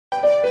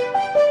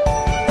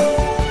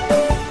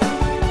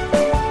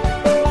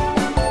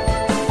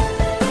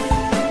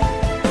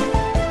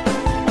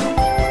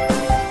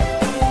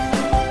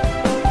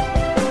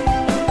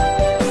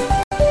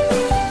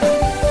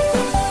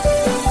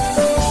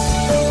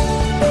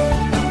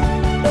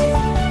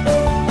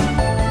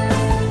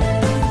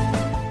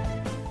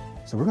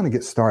to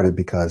get started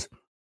because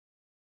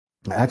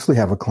I actually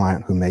have a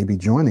client who may be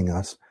joining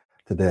us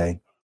today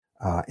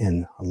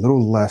in a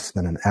little less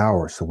than an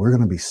hour. So we're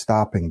going to be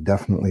stopping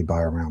definitely by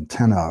around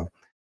 10 of.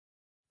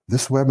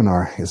 This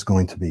webinar is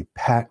going to be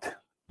packed,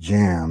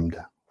 jammed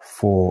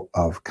full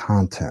of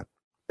content,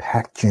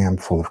 packed,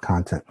 jammed full of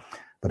content,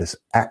 but it's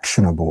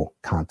actionable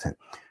content.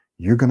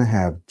 You're going to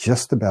have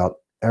just about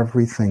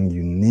everything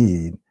you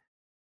need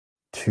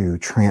to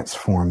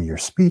transform your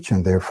speech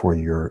and therefore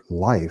your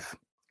life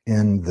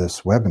in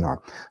this webinar.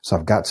 So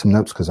I've got some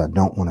notes because I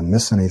don't want to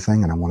miss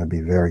anything and I want to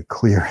be very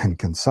clear and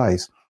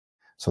concise.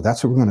 So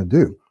that's what we're going to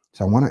do.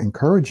 So I want to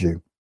encourage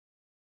you.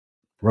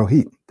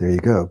 Rohit, there you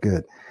go.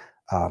 Good.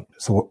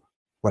 So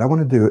what I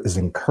want to do is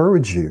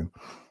encourage you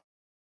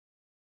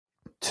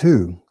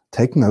to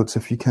take notes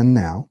if you can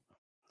now.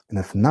 And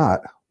if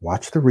not,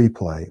 watch the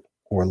replay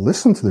or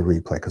listen to the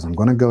replay because I'm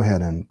going to go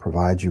ahead and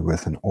provide you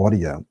with an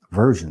audio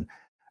version.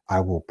 I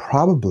will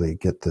probably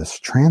get this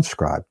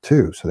transcribed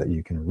too so that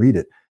you can read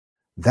it.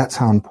 That's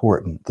how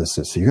important this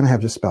is. So you're going to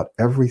have just about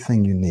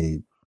everything you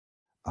need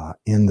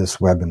in this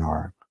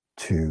webinar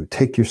to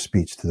take your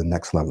speech to the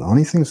next level. The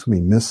only things we'll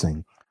be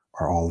missing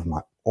are all of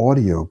my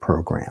audio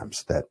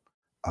programs that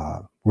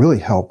really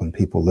help when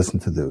people listen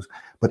to those.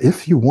 But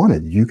if you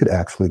wanted, you could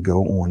actually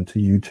go on to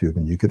YouTube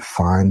and you could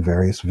find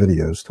various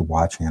videos to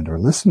watch and or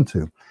listen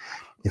to.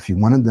 If you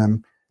wanted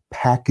them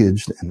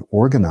packaged and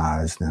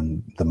organized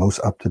and the most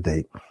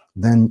up-to-date,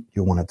 then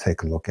you'll want to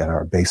take a look at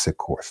our basic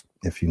course.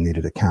 If you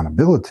needed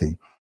accountability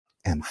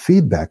and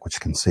feedback, which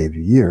can save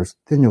you years,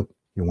 then you'll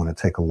want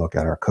to take a look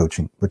at our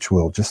coaching, which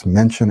we'll just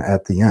mention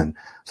at the end.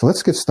 So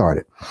let's get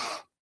started.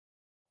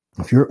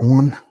 If you're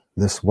on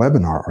this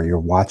webinar or you're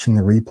watching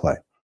the replay,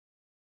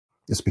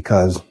 it's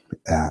because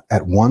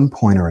at one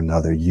point or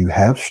another, you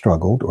have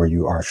struggled or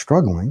you are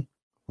struggling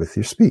with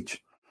your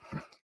speech.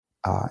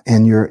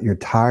 And you're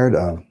tired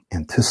of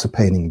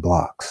anticipating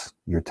blocks.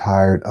 You're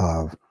tired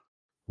of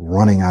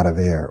running out of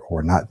air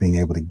or not being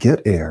able to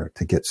get air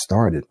to get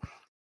started.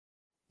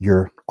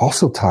 You're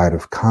also tired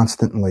of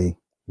constantly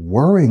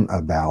worrying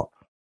about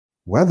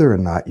whether or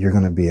not you're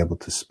going to be able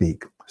to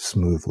speak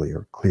smoothly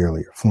or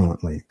clearly or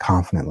fluently,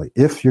 confidently,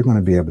 if you're going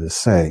to be able to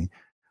say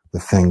the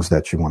things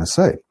that you want to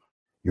say.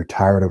 You're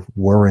tired of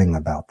worrying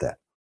about that.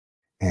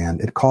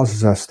 And it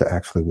causes us to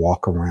actually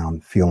walk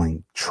around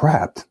feeling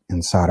trapped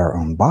inside our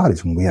own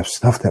bodies when we have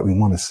stuff that we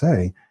want to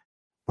say,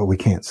 but we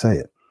can't say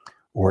it.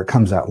 Or it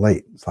comes out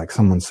late. It's like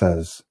someone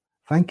says,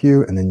 thank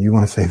you. And then you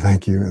want to say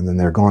thank you. And then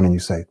they're gone and you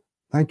say,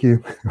 thank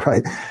you,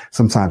 right?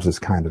 Sometimes it's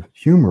kind of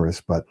humorous,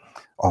 but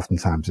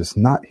oftentimes it's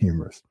not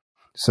humorous.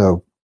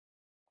 So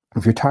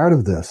if you're tired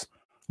of this,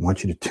 I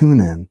want you to tune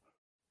in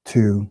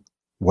to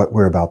what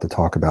we're about to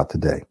talk about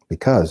today,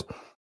 because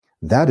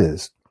that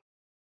is,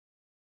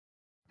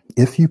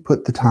 if you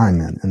put the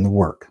time in and the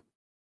work,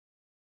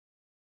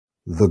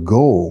 the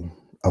goal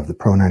of the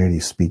Pro 90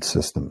 speech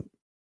system,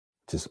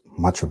 which is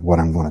much of what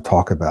I'm going to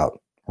talk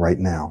about right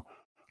now,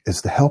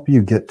 is to help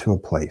you get to a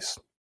place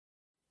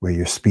where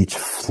your speech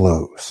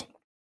flows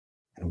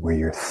and where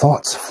your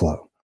thoughts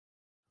flow,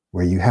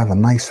 where you have a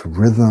nice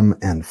rhythm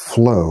and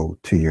flow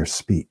to your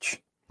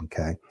speech,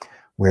 okay?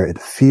 Where it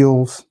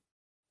feels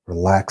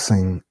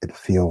relaxing, it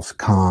feels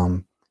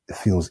calm, it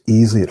feels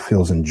easy, it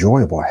feels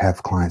enjoyable. I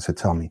have clients that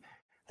tell me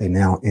they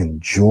now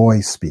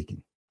enjoy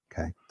speaking,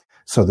 okay?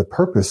 So the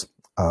purpose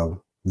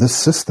of this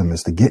system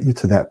is to get you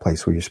to that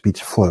place where your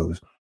speech flows,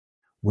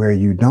 where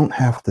you don't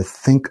have to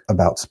think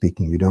about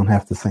speaking. You don't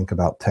have to think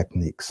about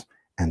techniques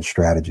and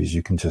strategies.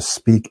 You can just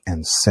speak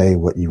and say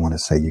what you want to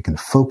say. You can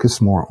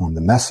focus more on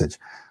the message.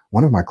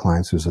 One of my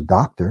clients who's a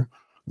doctor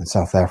in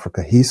South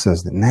Africa, he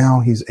says that now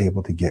he's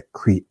able to get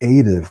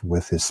creative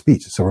with his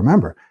speech. So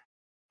remember,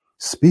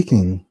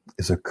 speaking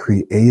is a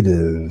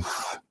creative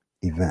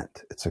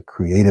event. It's a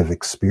creative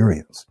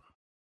experience.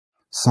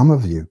 Some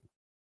of you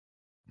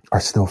are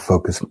still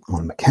focused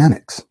on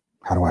mechanics.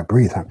 How do I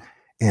breathe?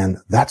 And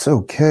that's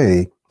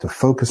okay to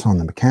focus on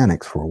the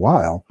mechanics for a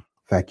while.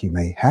 In fact, you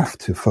may have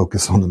to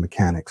focus on the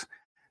mechanics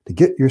to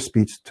get your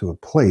speech to a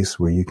place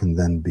where you can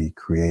then be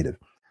creative.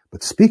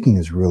 But speaking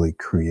is really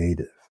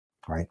creative,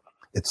 right?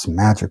 It's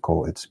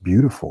magical. It's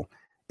beautiful.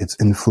 It's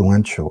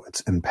influential.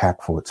 It's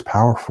impactful. It's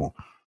powerful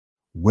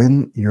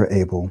when you're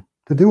able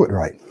to do it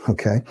right,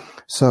 okay?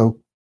 So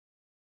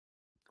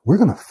we're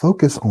going to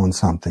focus on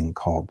something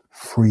called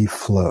free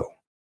flow,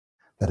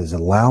 that is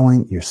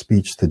allowing your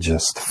speech to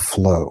just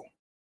flow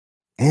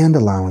and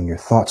allowing your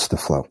thoughts to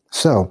flow.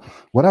 So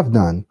what I've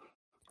done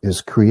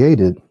is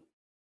created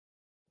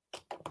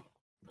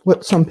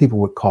what some people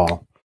would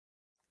call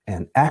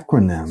an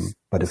acronym,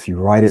 but if you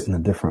write it in a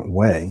different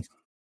way,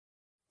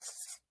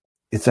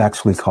 it's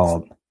actually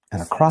called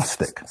an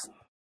acrostic.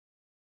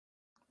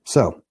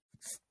 So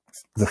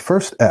the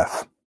first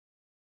F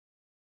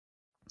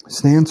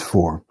stands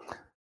for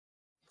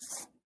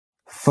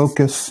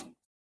focus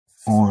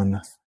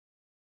on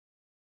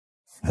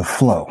the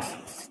flow.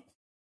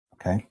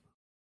 Okay.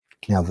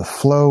 Now the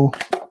flow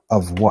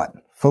of what?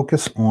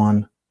 Focus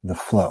on the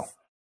flow.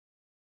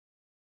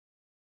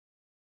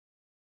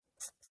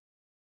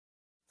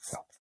 So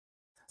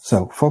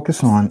So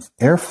focus on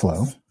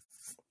airflow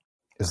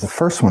is the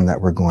first one that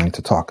we're going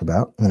to talk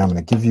about. And then I'm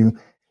going to give you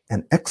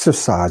an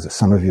exercise that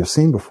some of you have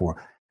seen before.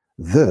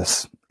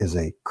 This is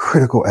a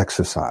critical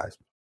exercise,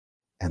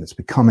 and it's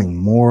becoming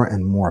more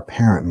and more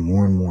apparent and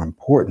more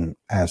important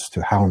as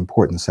to how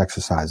important this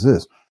exercise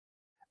is.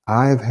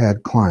 I've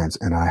had clients,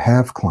 and I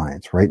have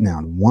clients right now,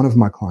 and one of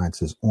my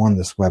clients is on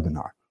this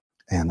webinar,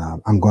 and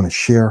I'm going to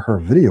share her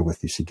video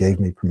with you. She gave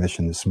me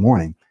permission this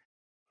morning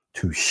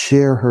to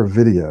share her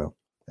video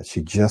that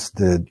she just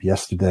did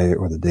yesterday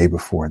or the day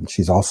before. And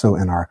she's also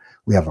in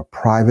we have a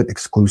private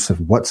exclusive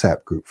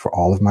WhatsApp group for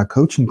all of my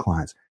coaching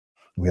clients.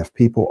 We have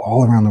people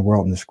all around the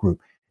world in this group,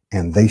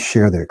 and they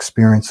share their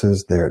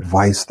experiences, their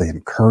advice. They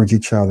encourage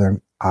each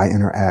other. I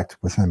interact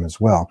with them as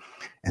well.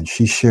 And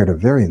she shared a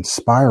very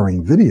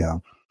inspiring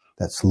video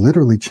that's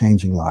literally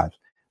changing lives.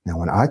 Now,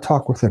 when I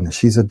talk with her, and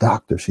she's a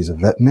doctor, she's a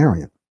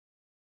veterinarian.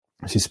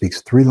 She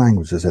speaks 3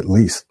 languages at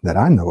least that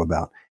I know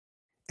about.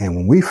 And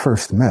when we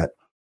first met,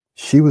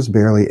 she was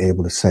barely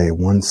able to say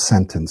one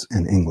sentence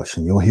in English.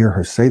 And you'll hear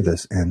her say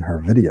this in her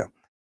video.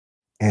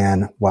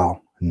 And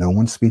while no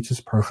one's speech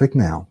is perfect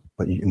now,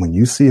 but when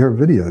you see her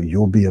video,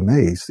 you'll be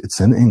amazed.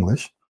 It's in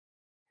English.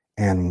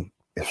 And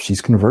if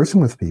she's conversing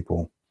with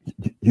people,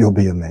 you'll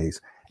be amazed.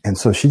 And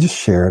so she just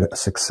shared a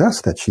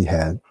success that she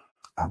had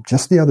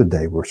just the other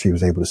day, where she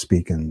was able to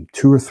speak in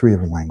 2 or 3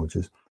 different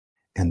languages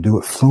and do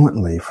it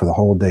fluently for the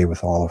whole day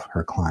with all of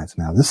her clients.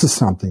 Now, this is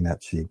something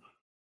that she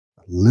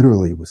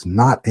literally was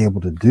not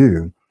able to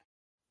do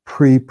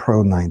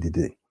pre-Pro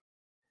 90D.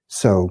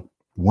 So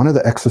one of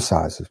the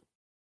exercises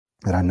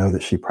that I know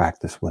that she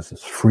practiced was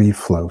this free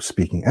flow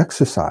speaking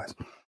exercise.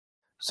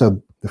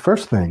 So the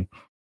first thing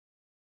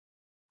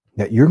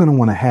that you're going to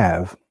want to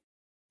have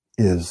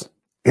is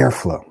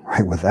airflow,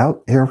 right?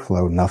 Without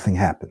airflow, nothing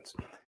happens.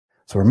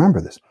 So remember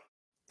this.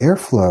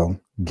 Airflow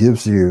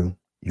gives you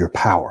your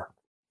power.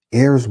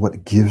 Air is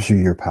what gives you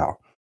your power.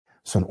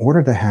 So in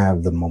order to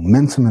have the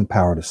momentum and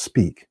power to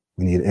speak,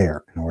 we need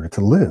air. In order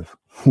to live,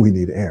 we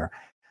need air.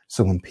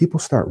 So when people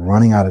start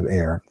running out of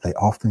air, they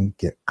often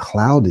get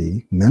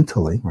cloudy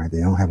mentally, right?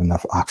 They don't have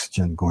enough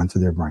oxygen going to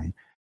their brain.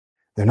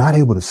 They're not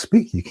able to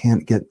speak. You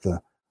can't get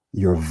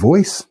your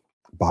voice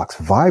box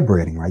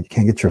vibrating, right? You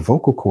can't get your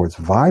vocal cords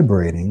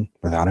vibrating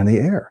without any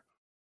air.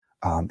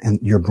 And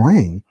your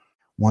brain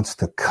wants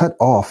to cut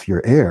off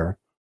your air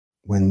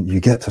when you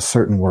get to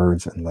certain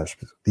words and letters.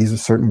 These are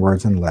certain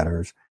words and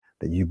letters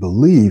that you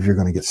believe you're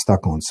going to get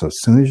stuck on. So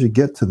as soon as you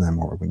get to them,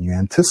 or when you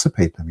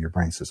anticipate them, your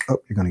brain says, oh,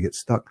 you're going to get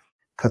stuck,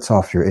 cuts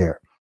off your air.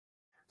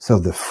 So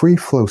the free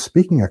flow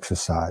speaking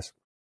exercise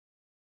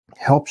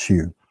helps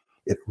you.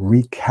 It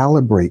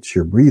recalibrates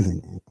your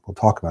breathing. We'll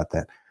talk about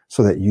that,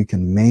 so that you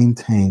can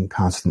maintain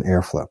constant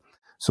airflow.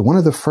 So one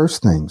of the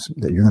first things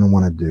that you're going to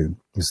want to do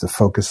is to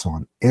focus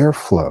on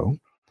airflow.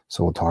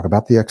 So we'll talk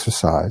about the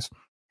exercise,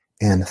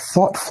 and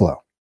thought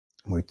flow.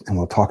 And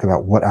we'll talk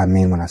about what I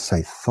mean when I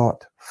say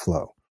thought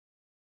flow.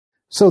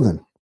 So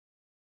then,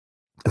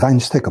 if I can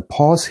just take a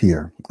pause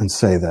here and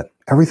say that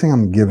everything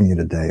I'm giving you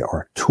today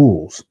are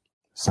tools.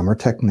 Some are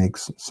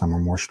techniques, some are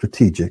more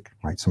strategic,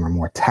 right? Some are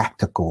more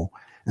tactical,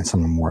 and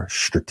some are more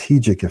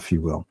strategic, if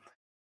you will.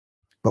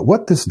 But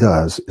what this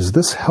does is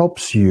this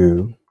helps you.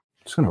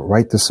 I'm just going to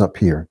write this up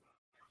here.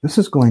 This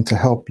is going to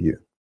help you.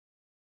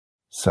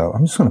 So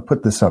I'm just going to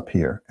put this up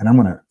here, and I'm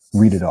going to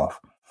read it off.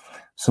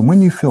 So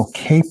when you feel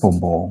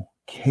capable.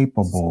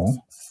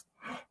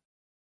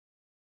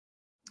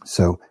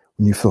 So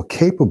when you feel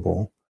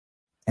capable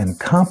and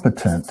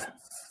competent,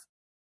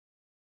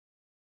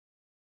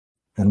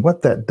 then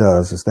what that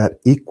does is that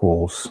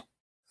equals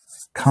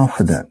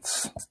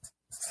confidence.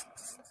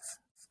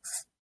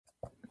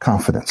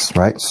 Confidence,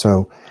 right?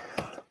 So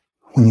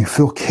when you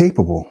feel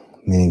capable,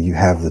 meaning you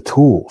have the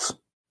tools,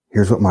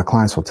 here's what my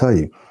clients will tell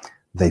you.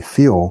 They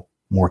feel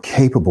more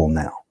capable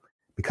now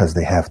because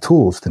they have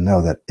tools to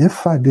know that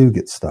if I do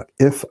get stuck,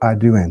 if I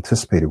do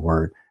anticipate a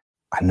word,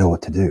 I know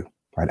what to do,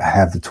 right? I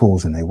have the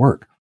tools and they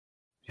work.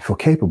 You feel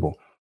capable.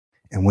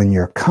 And when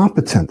you're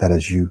competent, that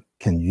is, you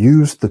can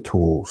use the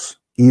tools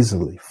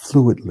easily,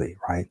 fluidly,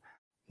 right?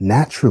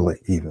 Naturally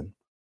even.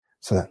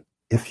 So that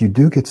if you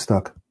do get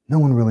stuck, no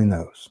one really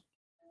knows.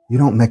 You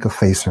don't make a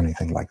face or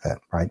anything like that,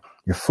 right?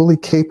 You're fully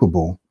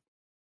capable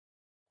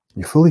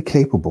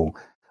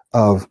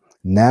of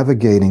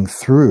navigating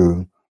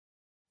through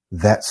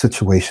that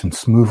situation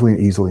smoothly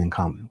and easily and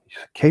confidently.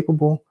 You're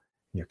capable,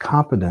 you're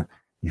competent,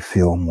 you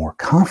feel more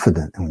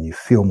confident. And when you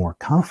feel more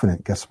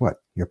confident, guess what?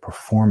 Your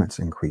performance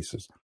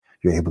increases.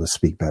 You're able to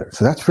speak better.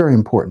 So that's very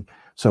important.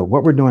 So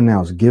what we're doing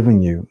now is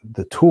giving you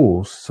the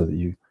tools so that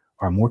you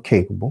are more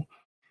capable.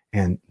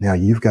 And now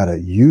you've got to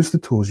use the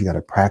tools. You got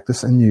to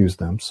practice and use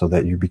them so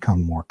that you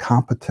become more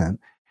competent.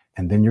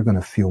 And then you're going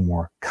to feel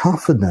more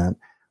confident,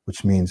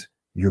 which means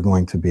you're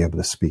going to be able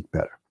to speak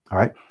better. All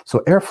right. So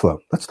airflow.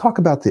 Let's talk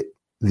about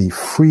the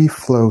free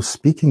flow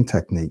speaking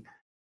technique,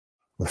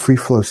 the free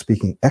flow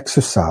speaking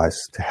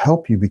exercise to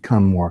help you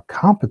become more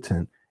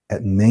competent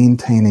at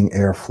maintaining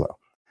airflow.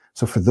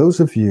 So for those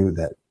of you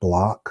that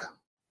block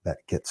that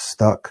get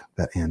stuck,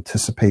 that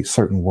anticipate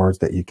certain words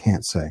that you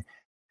can't say.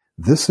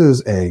 This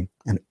is an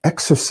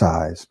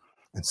exercise,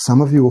 and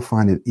some of you will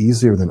find it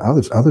easier than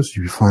others. Others,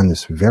 you find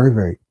this very,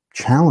 very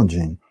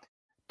challenging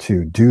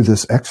to do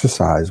this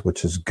exercise,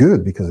 which is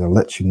good because it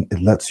lets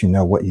you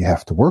know what you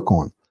have to work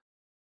on.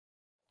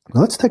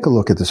 Now let's take a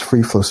look at this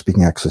free flow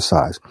speaking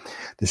exercise.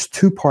 There's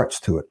two parts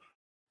to it.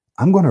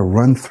 I'm going to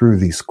run through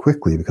these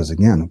quickly because,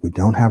 again, we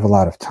don't have a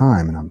lot of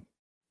time and I'm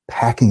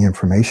packing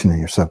information in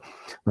here. So I'm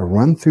going to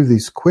run through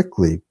these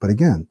quickly. But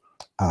again,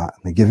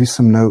 let me give you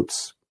some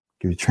notes,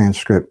 give you a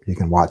transcript. You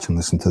can watch and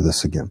listen to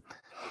this again.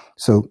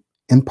 So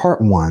in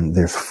part one,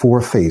 there's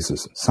 4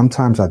 phases.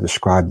 Sometimes I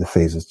describe the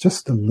phases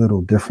just a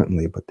little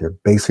differently, but they're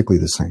basically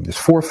the same. There's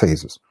 4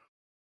 phases.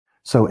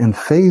 So in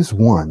phase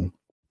 1,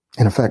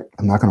 and in fact,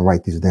 I'm not going to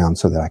write these down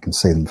so that I can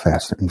say them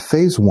faster. In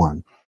phase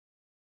 1,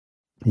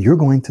 you're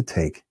going to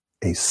take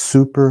a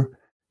super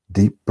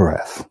deep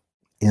breath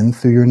in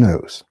through your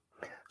nose.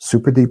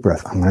 Super deep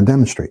breath. I'm going to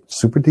demonstrate.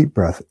 Super deep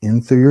breath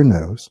in through your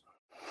nose.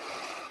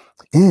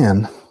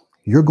 And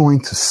you're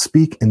going to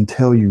speak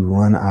until you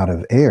run out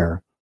of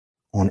air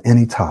on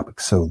any topic.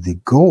 So the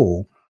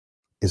goal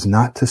is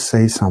not to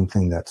say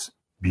something that's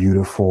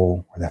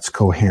beautiful or that's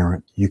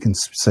coherent. You can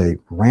say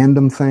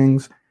random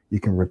things. You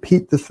can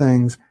repeat the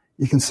things.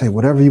 You can say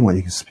whatever you want.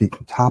 You can speak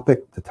from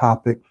topic to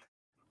topic.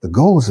 The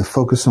goal is to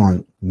focus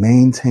on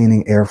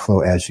maintaining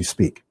airflow as you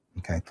speak.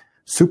 Okay.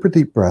 Super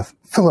deep breath.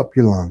 Fill up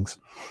your lungs.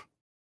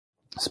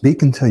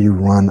 Speak until you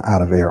run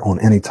out of air on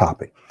any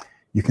topic.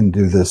 You can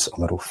do this a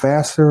little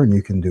faster and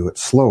you can do it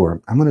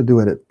slower. I'm going to do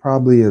it at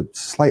probably a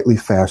slightly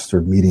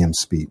faster medium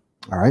speed.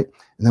 All right.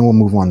 And then we'll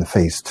move on to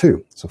phase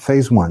 2. So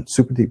phase 1,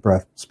 super deep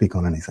breath, speak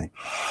on anything.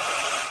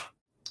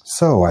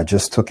 So I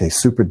just took a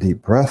super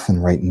deep breath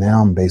and right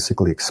now I'm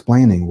basically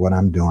explaining what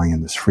I'm doing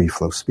in this free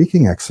flow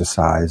speaking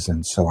exercise.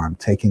 And so I'm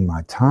taking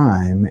my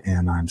time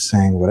and I'm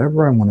saying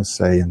whatever I want to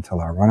say until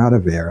I run out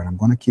of air. And I'm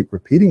going to keep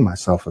repeating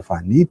myself if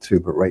I need to,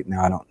 but right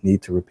now I don't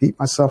need to repeat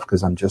myself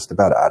because I'm just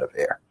about out of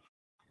air.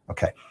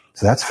 Okay,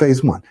 so that's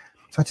phase 1.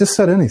 So I just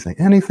said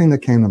anything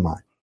that came to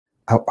mind.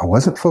 I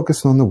wasn't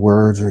focused on the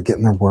words or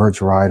getting the words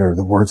right or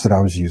the words that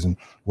I was using.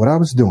 What I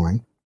was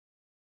doing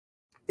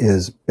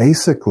is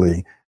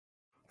basically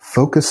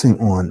focusing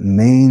on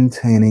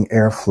maintaining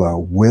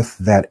airflow with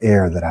that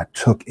air that I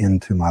took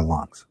into my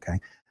lungs. Okay,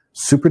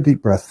 super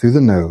deep breath through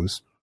the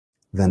nose.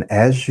 Then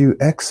as you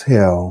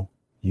exhale,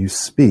 you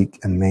speak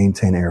and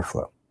maintain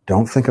airflow.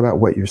 Don't think about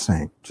what you're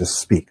saying. Just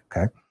speak.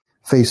 Okay,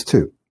 phase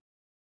 2.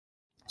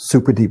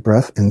 Super deep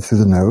breath in through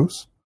the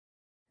nose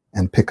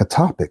and pick a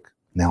topic.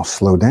 Now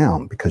slow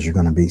down because you're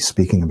going to be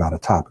speaking about a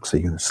topic. So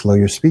you're going to slow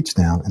your speech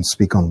down and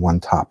speak on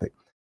one topic.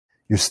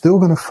 You're still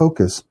going to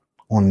focus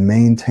on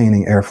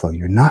maintaining airflow.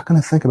 You're not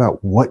going to think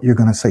about what you're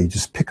going to say. You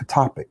just pick a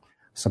topic.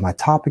 So my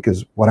topic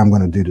is what I'm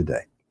going to do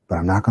today, but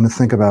I'm not going to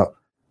think about,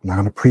 I'm not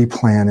going to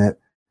pre-plan it.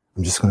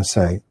 I'm just going to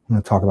say, I'm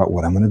going to talk about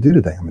what I'm going to do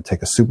today. I'm going to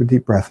take a super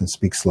deep breath and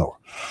speak slower.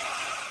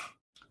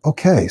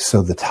 Okay,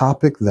 so the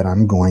topic that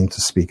I'm going to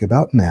speak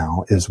about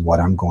now is what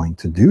I'm going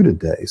to do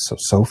today.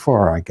 So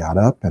far I got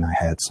up and I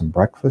had some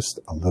breakfast,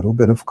 a little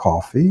bit of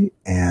coffee,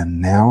 and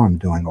now I'm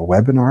doing a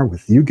webinar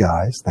with you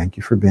guys. Thank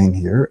you for being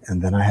here.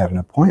 And then I have an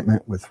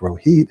appointment with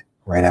Rohit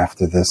right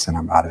after this and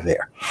I'm out of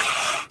air.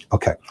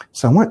 Okay,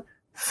 so I went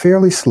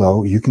fairly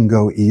slow. You can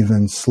go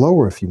even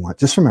slower if you want.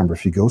 Just remember,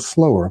 if you go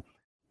slower,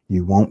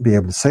 you won't be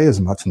able to say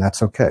as much, and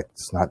that's okay.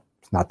 It's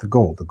not the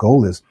goal. The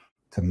goal is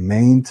to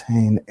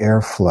maintain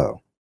airflow.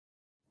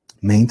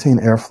 Maintain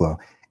airflow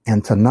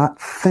and to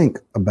not think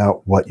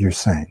about what you're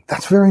saying.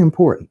 That's very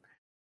important.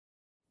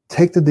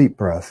 Take the deep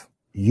breath,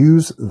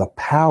 use the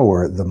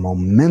power, the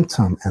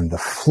momentum, and the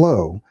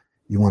flow.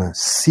 You want to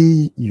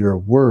see your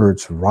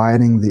words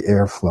riding the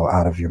airflow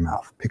out of your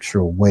mouth. Picture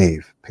a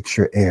wave,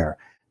 picture air,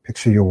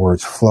 picture your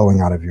words flowing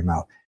out of your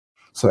mouth.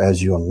 So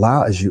as you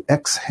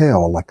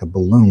exhale like a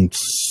balloon,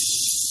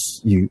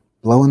 you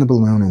blow in the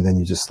balloon and then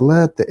you just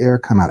let the air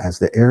come out. As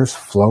the air's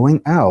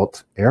flowing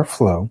out,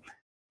 airflow,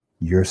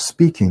 you're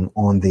speaking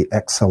on the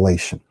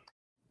exhalation.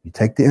 You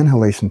take the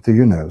inhalation through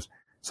your nose.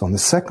 So on the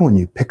second one,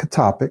 you pick a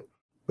topic,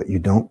 but you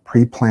don't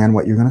pre-plan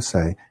what you're going to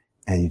say,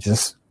 and you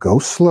just go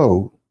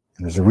slow.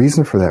 And there's a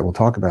reason for that. We'll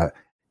talk about it.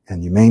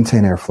 And you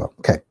maintain airflow.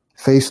 Okay,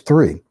 phase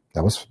 3.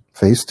 That was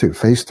phase 2.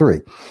 Phase 3.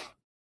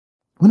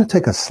 I'm going to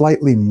take a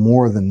slightly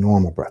more than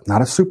normal breath,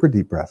 not a super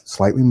deep breath,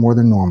 slightly more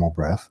than normal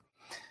breath.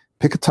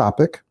 Pick a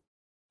topic,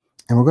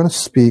 and we're going to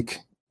speak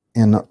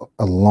in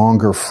a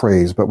longer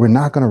phrase, but we're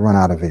not going to run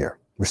out of air.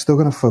 We're still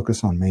going to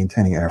focus on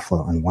maintaining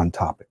airflow on one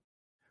topic.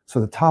 So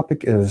the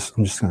topic is,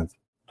 I'm just going to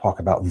talk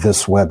about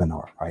this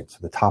webinar, right? So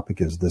the topic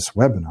is this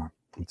webinar.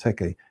 We'll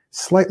take a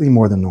slightly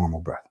more than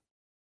normal breath.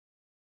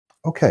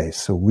 Okay,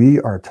 so we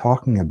are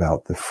talking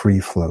about the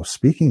free flow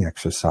speaking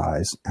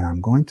exercise, and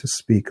I'm going to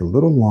speak a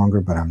little longer,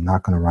 but I'm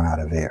not going to run out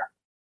of air.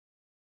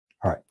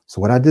 All right,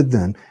 so what I did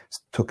then is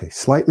took a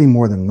slightly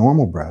more than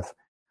normal breath,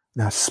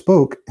 and I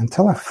spoke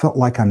until I felt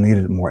like I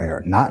needed more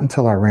air, not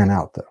until I ran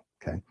out though,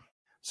 okay?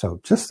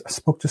 So I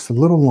spoke just a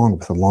little longer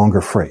with a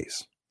longer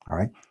phrase, all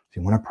right? So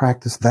you want to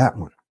practice that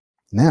one.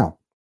 Now,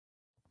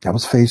 that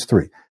was phase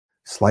 3.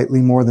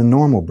 Slightly more than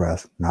normal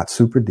breath, not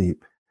super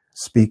deep.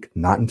 Speak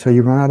not until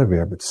you run out of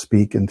air, but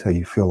speak until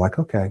you feel like,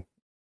 okay,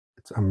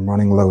 I'm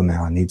running low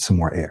now. I need some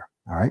more air.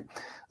 All right.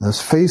 Now,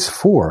 this phase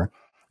 4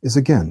 is,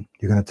 again,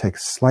 you're going to take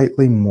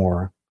slightly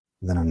more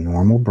than a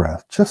normal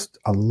breath, just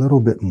a little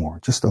bit more.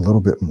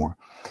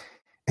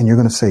 And you're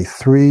going to say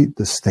 3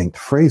 distinct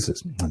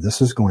phrases. Now,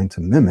 this is going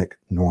to mimic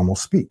normal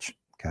speech.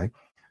 Okay.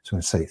 So I'm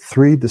going to say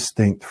 3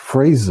 distinct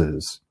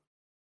phrases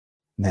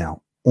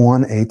now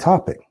on a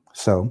topic.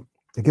 So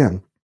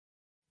again,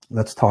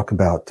 let's talk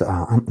about,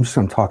 I'm just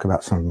going to talk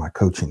about some of my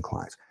coaching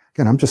clients.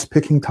 Again, I'm just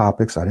picking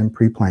topics. I didn't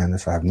pre-plan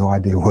this. I have no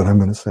idea what I'm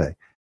going to say.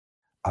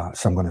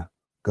 So I'm going to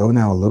go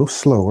now a little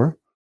slower.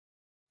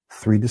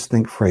 3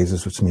 distinct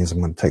phrases, which means I'm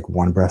going to take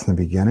one breath in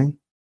the beginning,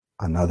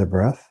 another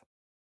breath,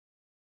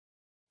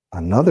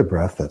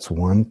 that's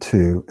 1,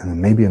 2, and then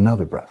maybe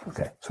another breath.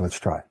 Okay, so let's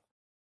try it.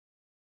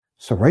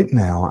 So right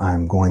now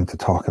I'm going to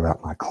talk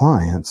about my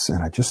clients,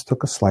 and I just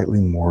took a slightly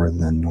more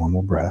than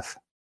normal breath.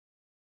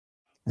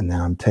 And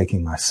now I'm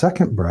taking my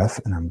second breath,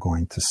 and I'm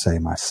going to say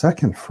my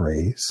second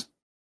phrase.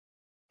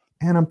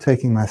 And I'm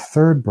taking my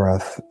third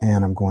breath,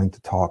 and I'm going to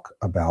talk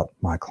about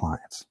my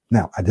clients.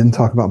 Now, I didn't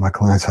talk about my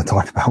clients. I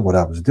talked about what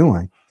I was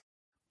doing.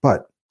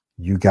 But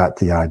you got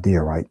the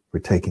idea, right? We're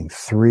taking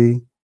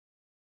 3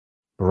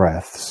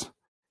 breaths,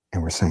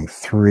 and we're saying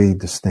 3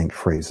 distinct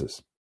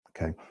phrases.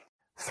 Okay?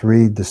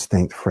 3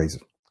 distinct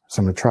phrases. So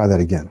I'm going to try that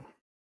again.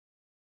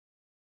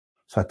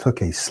 So I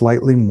took a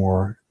slightly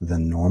more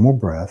than normal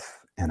breath,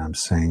 and I'm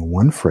saying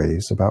one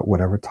phrase about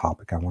whatever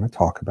topic I want to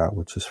talk about,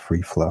 which is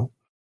free flow.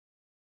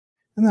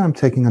 And then I'm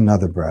taking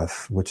another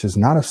breath, which is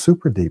not a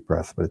super deep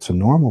breath, but it's a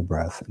normal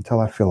breath until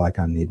I feel like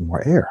I need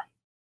more air.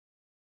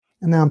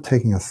 And now I'm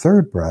taking a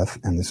third breath,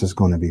 and this is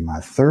going to be my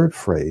third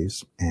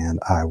phrase, and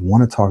I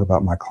want to talk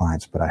about my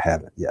clients, but I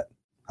haven't yet.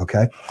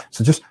 Okay?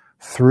 So just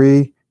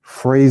 3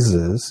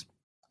 phrases,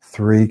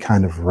 3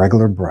 kind of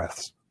regular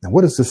breaths. Now,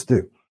 what does this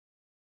do?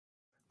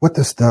 What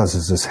this does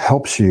is this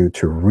helps you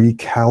to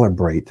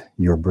recalibrate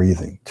your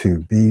breathing,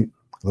 to be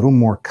a little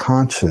more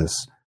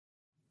conscious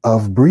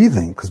of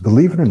breathing, because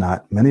believe it or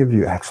not, many of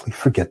you actually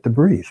forget to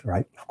breathe,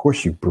 right? Of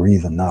course, you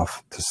breathe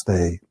enough to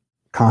stay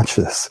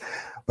conscious,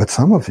 but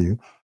some of you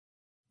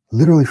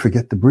literally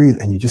forget to breathe,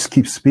 and you just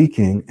keep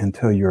speaking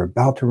until you're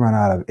about to run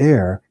out of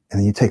air, and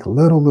then you take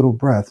little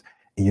breaths,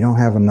 and you don't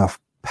have enough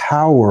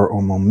power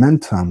or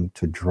momentum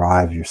to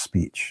drive your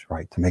speech,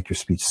 right? To make your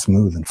speech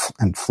smooth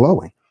and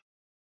flowing.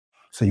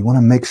 So you want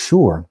to make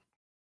sure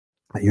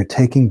that you're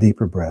taking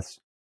deeper breaths.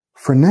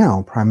 For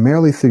now,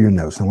 primarily through your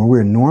nose. And when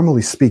we're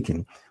normally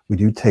speaking, we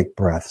do take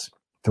breaths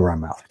through our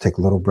mouth. We take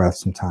little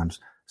breaths, sometimes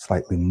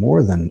slightly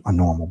more than a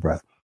normal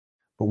breath.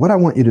 But what I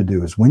want you to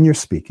do is when you're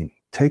speaking,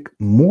 take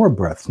more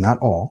breaths, not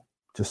all,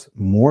 just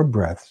more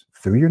breaths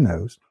through your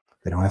nose.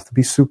 They don't have to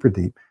be super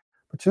deep,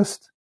 but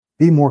just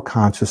be more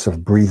conscious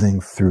of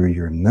breathing through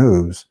your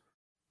nose,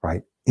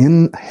 right?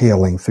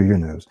 Inhaling through your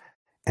nose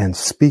and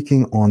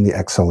speaking on the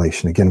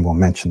exhalation. Again, we'll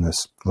mention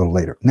this a little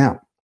later.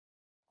 Now,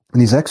 in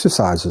these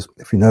exercises,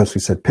 if you notice,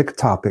 we said pick a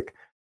topic,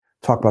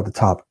 talk about the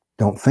topic.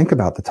 Don't think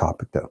about the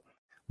topic, though.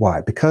 Why?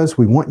 Because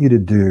we want you to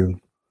do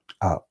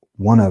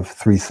one of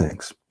 3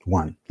 things.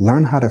 1,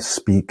 learn how to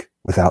speak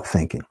without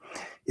thinking.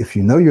 If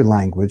you know your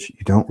language,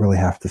 you don't really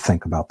have to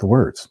think about the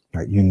words,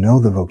 right? You know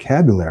the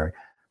vocabulary,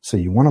 so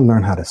you want to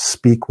learn how to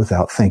speak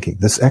without thinking.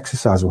 This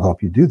exercise will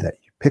help you do that.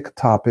 You pick a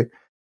topic,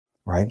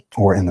 right?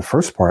 Or in the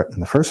first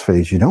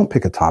phase, you don't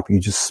pick a topic, you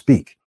just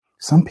speak.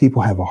 Some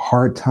people have a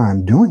hard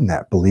time doing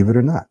that, believe it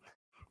or not.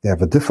 They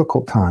have a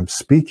difficult time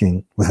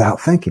speaking without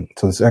thinking.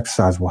 So this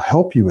exercise will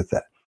help you with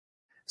that.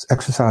 This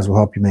exercise will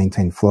help you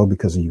maintain flow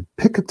because you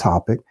pick a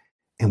topic,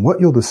 and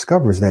what you'll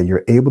discover is that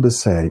you're able to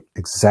say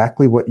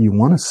exactly what you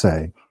want to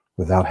say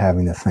without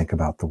having to think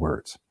about the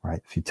words,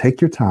 right? If you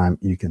take your time,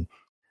 you can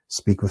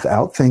speak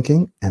without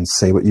thinking and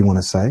say what you want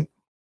to say.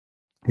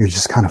 You're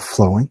just kind of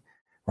flowing,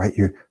 right?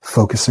 You're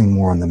focusing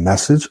more on the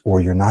message, or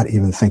you're not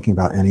even thinking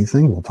about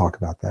anything. We'll talk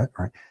about that,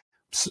 right?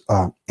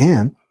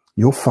 And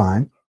you'll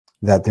find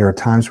that there are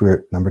times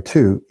where, number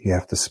 2, you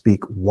have to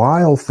speak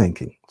while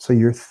thinking. So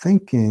you're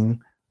thinking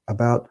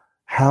about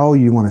how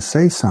you want to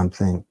say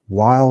something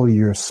while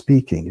you're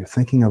speaking. You're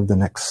thinking of the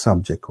next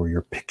subject, or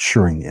you're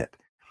picturing it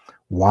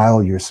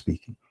while you're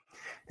speaking.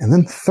 And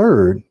then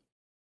 3rd,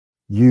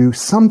 you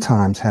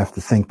sometimes have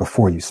to think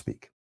before you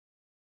speak.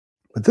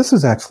 But this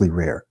is actually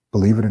rare,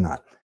 believe it or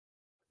not.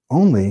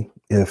 Only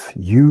if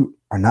you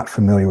are not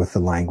familiar with the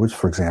language.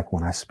 For example,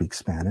 when I speak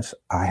Spanish,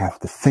 I have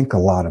to think a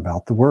lot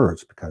about the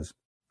words because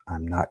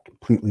I'm not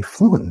completely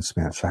fluent in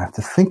Spanish. So I have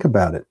to think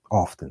about it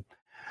often.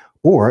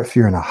 Or if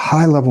you're in a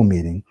high-level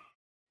meeting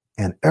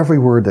and every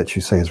word that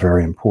you say is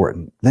very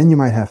important, then you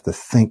might have to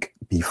think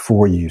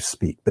before you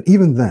speak. But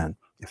even then,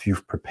 if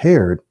you've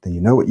prepared, then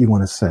you know what you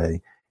want to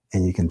say,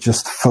 and you can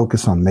just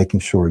focus on making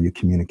sure you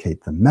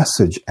communicate the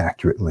message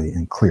accurately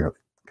and clearly.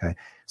 Okay.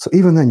 So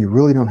even then, you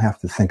really don't have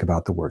to think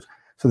about the words.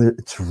 So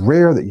it's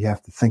rare that you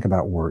have to think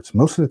about words.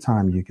 Most of the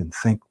time, you can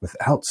think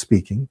without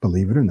speaking,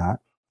 believe it or not.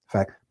 In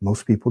fact,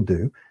 most people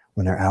do.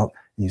 when they're out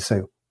and you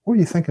say, what are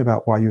you thinking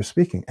about while you're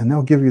speaking? And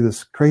they'll give you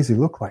this crazy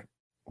look like,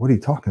 what are you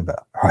talking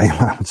about? Right?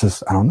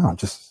 I don't know. I'm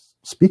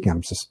just speaking.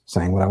 I'm just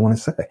saying what I want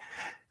to say.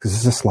 Because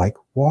it's just like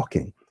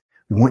walking.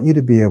 We want you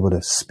to be able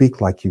to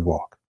speak like you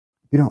walk.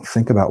 You don't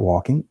think about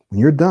walking. When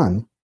you're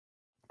done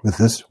with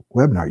this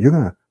webinar, you're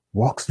going to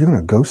walk, you're going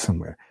to go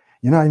somewhere.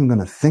 You're not even going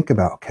to think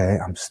about, okay,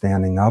 I'm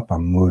standing up,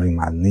 I'm moving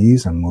my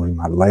knees, I'm moving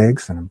my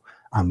legs, and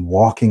I'm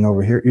walking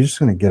over here. You're just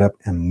going to get up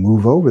and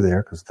move over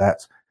there because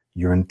that's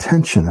your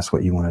intention. That's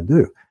what you want to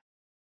do.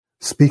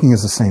 Speaking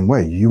is the same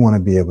way. You want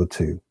to be able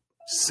to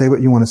say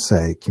what you want to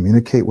say,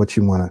 communicate what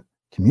you want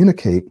to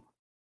communicate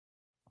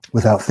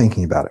without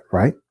thinking about it,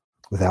 right?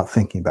 Without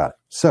thinking about it.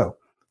 So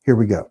here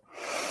we go.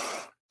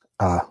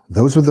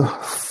 Those are the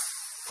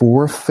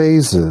 4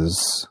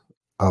 phases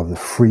of the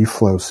free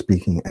flow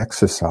speaking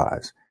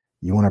exercise.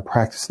 You want to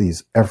practice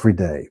these every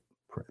day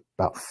for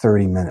about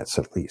 30 minutes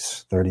at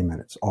least, 30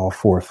 minutes, all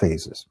 4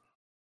 phases.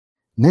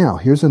 Now,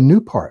 here's a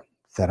new part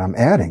that I'm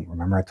adding.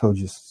 Remember, I told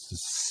you it's a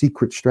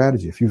secret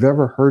strategy. If you've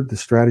ever heard the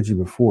strategy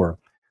before,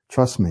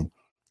 trust me,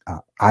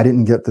 I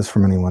didn't get this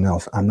from anyone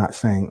else. I'm not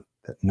saying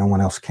that no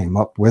one else came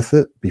up with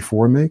it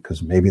before me,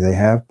 because maybe they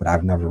have, but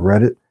I've never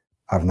read it.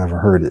 I've never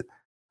heard it.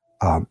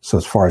 So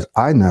as far as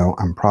I know,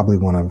 I'm probably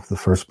one of the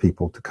first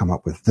people to come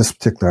up with this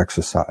particular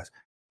exercise.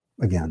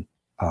 Again,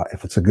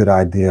 if it's a good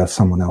idea,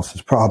 someone else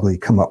has probably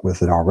come up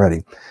with it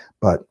already.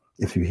 But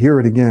if you hear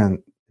it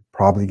again, you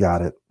probably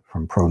got it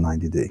from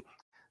Pro90D.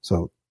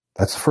 So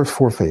that's the first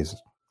 4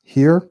 phases.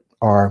 Here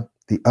are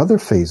the other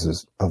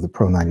phases of the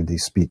Pro90D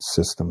speech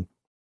system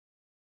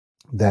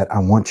that I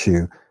want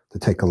you to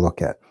take a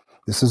look at.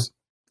 This is,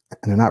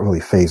 and they're not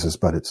really phases,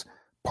 but it's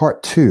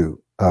part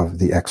 2 of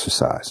the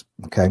exercise.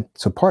 Okay.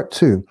 So part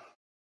 2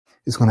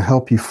 is going to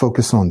help you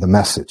focus on the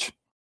message.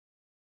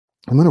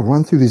 I'm going to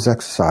run through these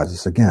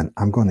exercises. Again,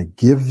 I'm going to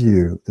give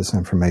you this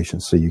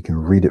information so you can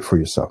read it for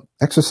yourself.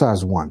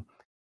 Exercise 1,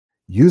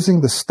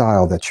 using the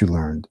style that you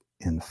learned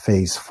in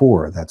phase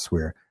 4. That's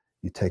where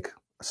you take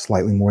a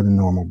slightly more than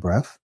normal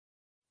breath,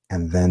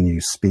 and then you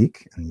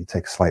speak, and you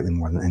take slightly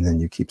more than, and then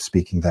you keep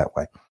speaking that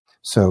way.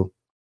 So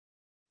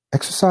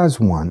exercise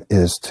 1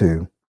 is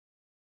to,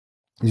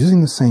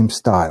 using the same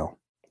style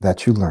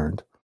that you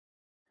learned,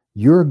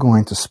 you're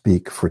going to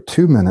speak for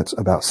 2 minutes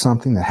about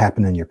something that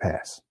happened in your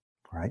past,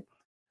 right?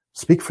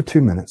 Speak for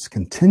 2 minutes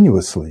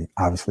continuously.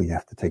 Obviously, you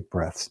have to take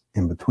breaths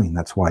in between.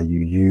 That's why you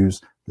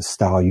use the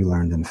style you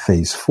learned in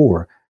phase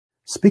 4.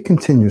 Speak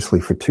continuously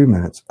for 2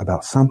 minutes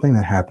about something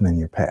that happened in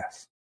your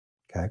past,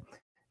 okay?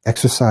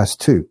 Exercise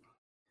 2,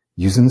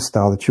 using the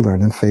style that you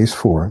learned in phase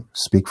 4,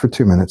 speak for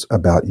 2 minutes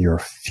about your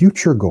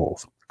future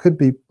goals. Could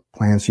be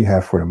plans you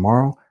have for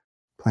tomorrow,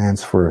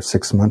 plans for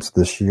 6 months,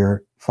 this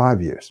year,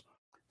 5 years.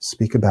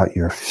 Speak about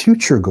your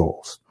future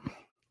goals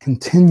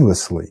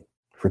continuously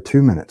for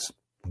 2 minutes,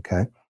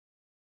 okay?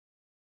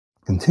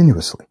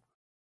 Continuously.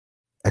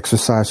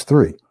 Exercise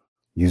 3,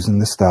 using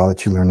the style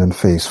that you learned in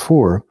phase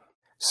 4,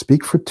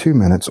 speak for 2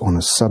 minutes on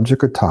a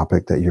subject or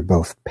topic that you're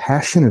both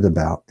passionate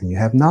about and you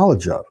have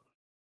knowledge of.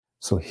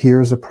 So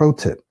here's a pro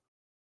tip.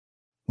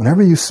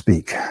 Whenever you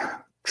speak,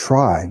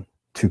 try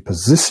to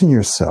position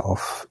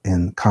yourself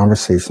in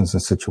conversations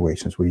and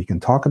situations where you can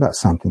talk about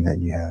something that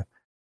you have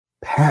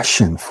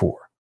passion for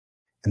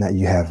and that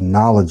you have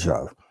knowledge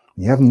of.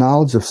 When you have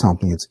knowledge of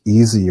something, it's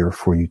easier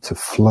for you to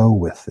flow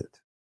with it.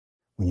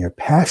 When you're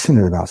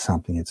passionate about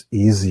something, it's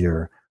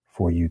easier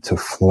for you to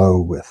flow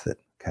with it,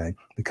 okay?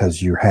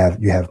 Because you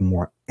have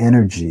more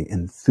energy,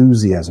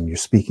 enthusiasm. You're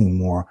speaking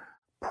more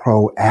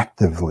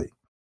proactively,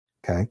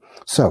 okay?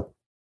 So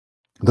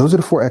those are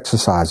the 4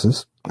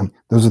 exercises.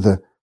 Those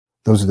are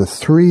the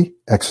 3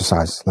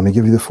 exercises. Let me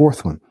give you the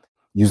 4th one.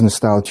 Using the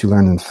style that you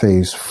learned in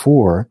phase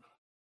 4,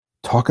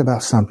 talk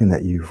about something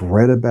that you've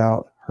read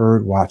about,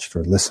 heard, watched,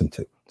 or listened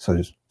to.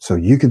 So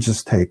you could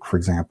just take, for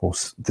example,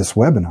 this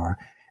webinar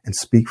and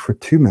speak for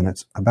 2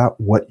 minutes about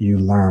what you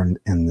learned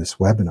in this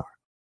webinar.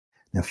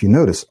 Now, if you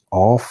notice,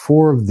 all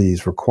 4 of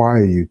these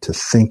require you to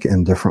think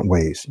in different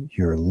ways.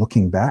 You're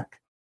looking back,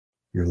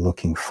 you're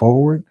looking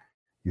forward,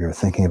 you're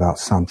thinking about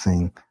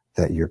something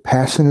that you're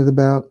passionate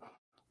about,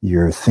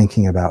 you're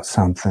thinking about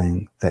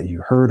something that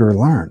you heard or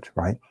learned,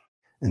 right?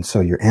 And so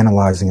you're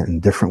analyzing it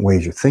in different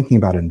ways. You're thinking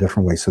about it in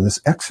different ways. So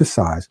this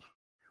exercise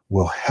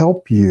will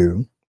help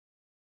you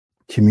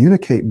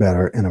communicate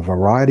better in a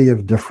variety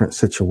of different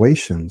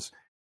situations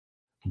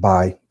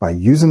by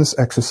using this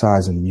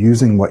exercise and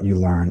using what you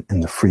learn in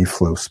the free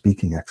flow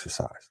speaking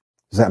exercise.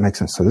 Does that make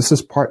sense? So this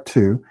is part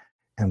 2,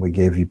 and we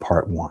gave you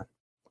part 1.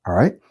 All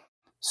right.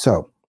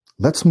 So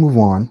let's move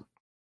on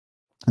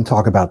and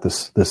talk about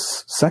this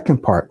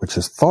second part, which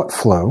is thought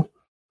flow,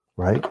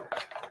 right?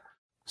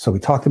 So we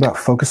talked about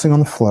focusing on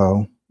the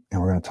flow, and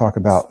we're going to talk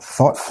about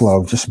thought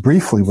flow just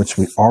briefly, which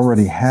we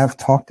already have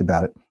talked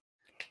about it.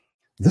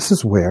 This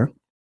is where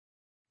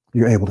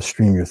you're able to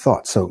stream your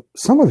thoughts. So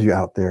some of you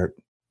out there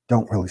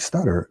don't really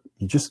stutter.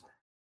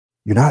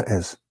 You're not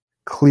as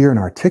clear and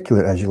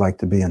articulate as you like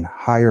to be in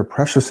higher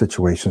pressure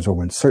situations or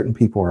when certain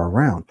people are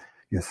around.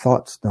 Your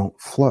thoughts don't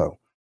flow.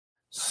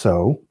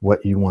 So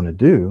what you want to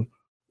do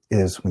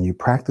is when you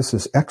practice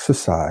this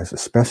exercise,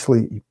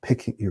 especially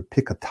you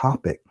pick a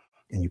topic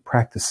and you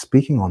practice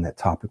speaking on that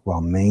topic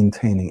while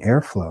maintaining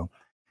airflow,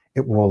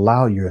 it will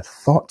allow your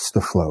thoughts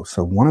to flow.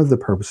 So one of the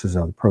purposes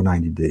of the Pro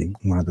 90D,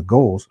 one of the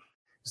goals,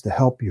 is to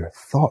help your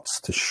thoughts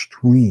to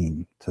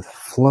stream, to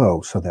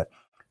flow, so that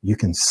you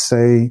can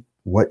say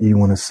what you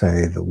want to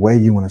say, the way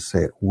you want to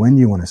say it, when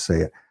you want to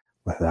say it,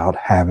 without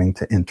having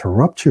to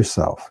interrupt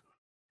yourself.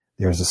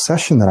 There's a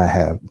session that I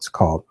have. It's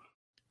called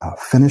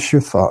Finish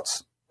Your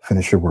Thoughts,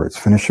 Finish Your Words,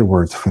 Finish Your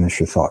Words, Finish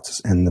Your Thoughts. It's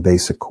in the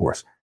basic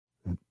course.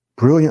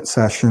 Brilliant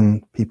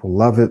session. People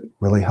love it.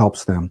 Really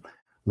helps them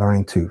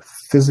learning to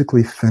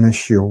physically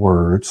finish your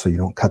words so you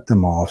don't cut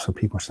them off. So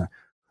people are saying,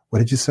 what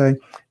did you say?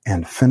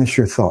 And finish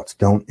your thoughts.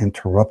 Don't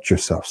interrupt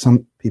yourself.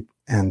 Some people,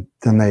 and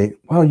then they,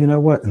 well, you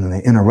know what? And then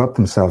they interrupt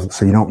themselves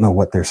so you don't know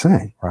what they're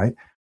saying, right?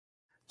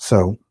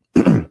 So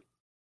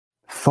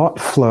thought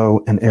flow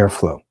and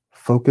airflow.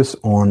 Focus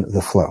on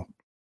the flow.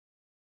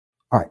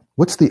 All right.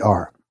 What's the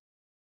R?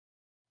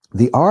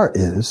 The R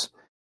is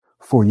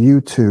for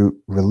you to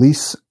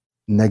release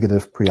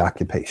negative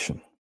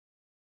preoccupation.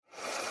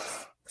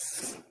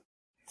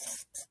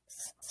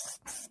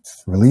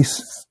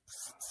 Release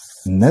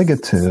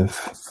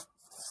negative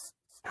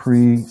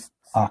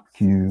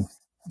preoccupation.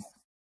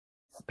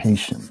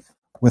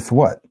 With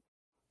what?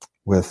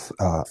 With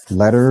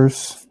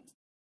letters,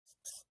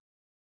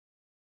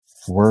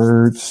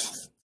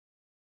 words,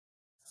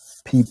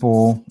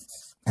 people,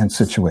 and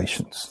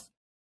situations.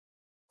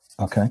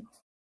 Okay?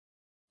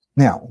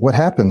 Now, what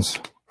happens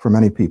for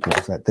many people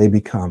is that they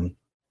become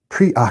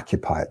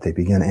preoccupied. They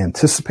begin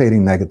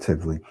anticipating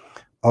negatively.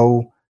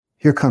 Oh,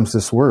 here comes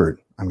this word.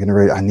 I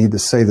need to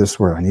say this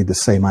word. I need to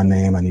say my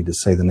name. I need to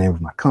say the name of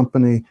my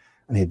company.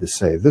 I need to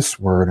say this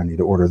word. I need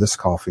to order this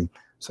coffee.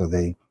 So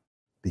they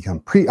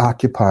become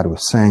preoccupied with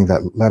saying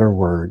that letter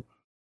word,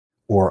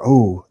 or,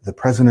 oh, the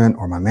president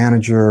or my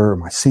manager or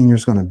my senior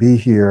is going to be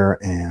here,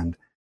 and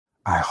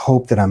I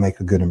hope that I make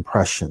a good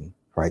impression,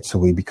 right? So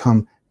we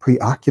become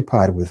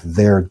preoccupied with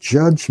their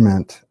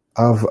judgment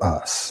of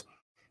us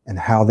and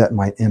how that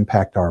might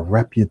impact our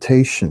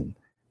reputation,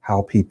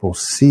 how people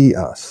see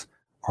us,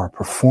 our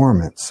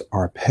performance,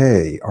 our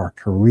pay, our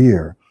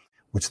career,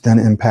 which then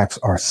impacts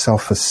our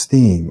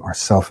self-esteem, our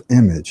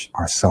self-image,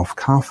 our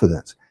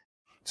self-confidence.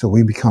 So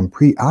we become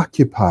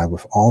preoccupied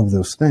with all of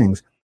those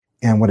things.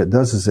 And what it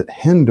does is it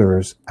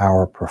hinders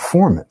our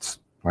performance,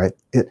 right?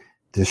 It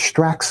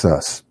distracts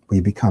us. We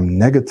become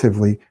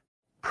negatively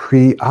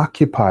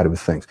preoccupied with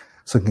things.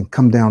 So it can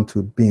come down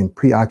to being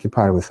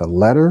preoccupied with a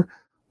letter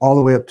all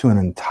the way up to an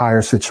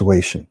entire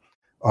situation.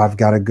 I've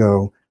got to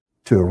go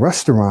to a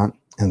restaurant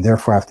and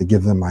therefore I have to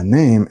give them my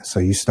name. So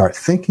you start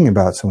thinking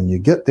about it. So when you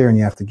get there and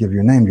you have to give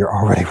your name, you're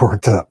already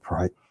worked up,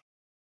 right?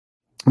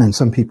 And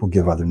some people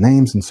give other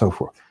names and so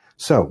forth.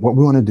 So what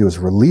we want to do is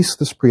release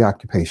this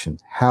preoccupation.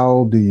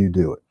 How do you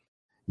do it?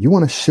 You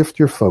want to shift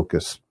your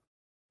focus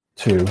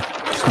to,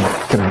 just going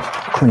to get a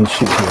clean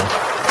sheet here.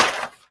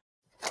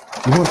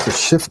 You want to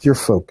shift your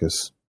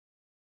focus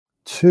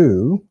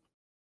to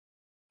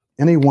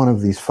any one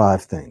of these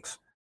 5 things.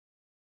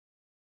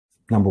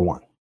 Number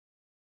 1,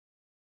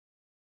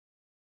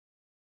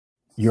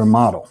 your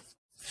model.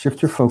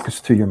 Shift your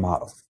focus to your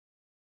model.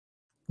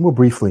 We'll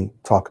briefly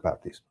talk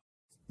about these.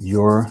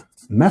 Your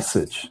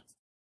message.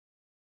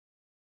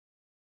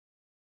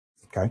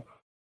 Okay.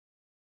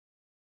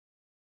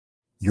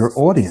 Your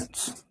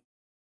audience.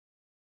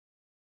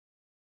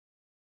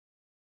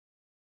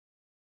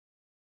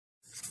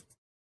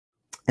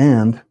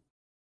 And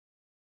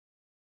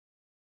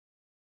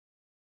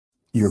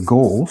your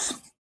goals.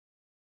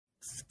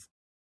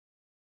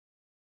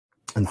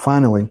 And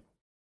finally,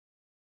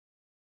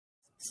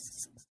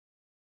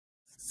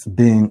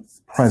 being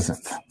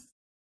present.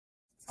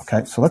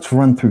 Okay, so let's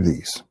run through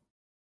these.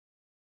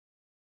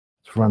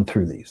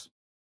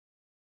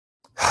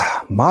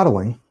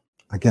 Modeling,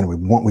 again,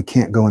 we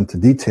can't go into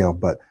detail,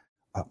 but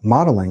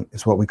modeling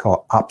is what we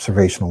call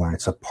observational learning.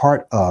 It's a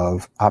part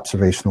of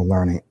observational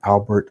learning.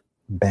 Albert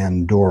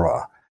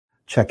Bandura.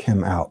 Check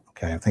him out.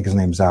 Okay, I think his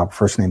name's Albert.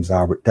 First name's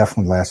Albert.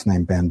 Definitely last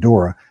name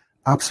Bandura.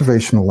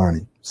 Observational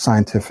learning,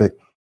 scientific.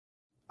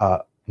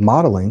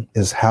 Modeling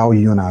is how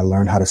you and I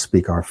learn how to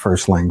speak our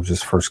first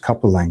languages, first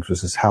couple of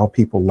languages. Is how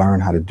people learn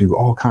how to do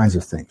all kinds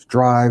of things.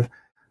 Drive.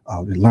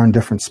 We learn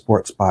different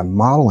sports by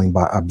modeling,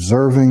 by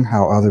observing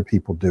how other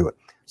people do it.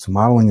 So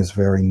modeling is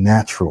very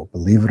natural,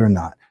 believe it or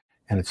not.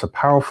 And it's a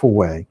powerful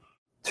way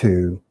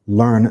to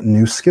learn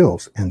new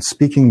skills. And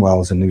speaking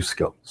well is a new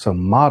skill. So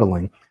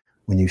modeling,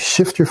 when you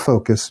shift your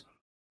focus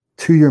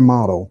to your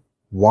model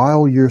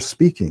while you're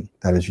speaking,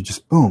 that is, you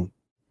just, boom,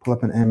 pull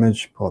up an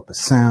image, pull up a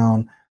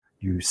sound,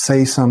 you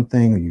say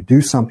something, or you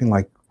do something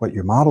like what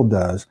your model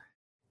does,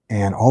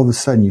 and all of a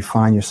sudden you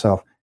find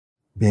yourself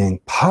being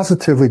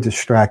positively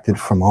distracted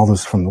from all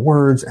this, from the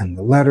words and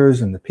the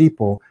letters and the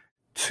people,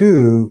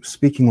 to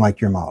speaking like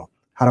your model.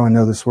 How do I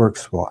know this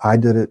works? Well, I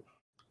did it,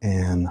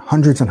 and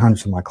hundreds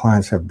of my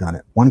clients have done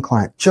it. One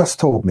client just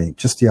told me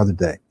just the other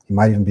day, he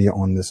might even be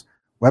on this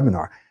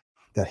webinar,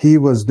 that he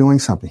was doing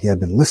something. He had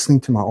been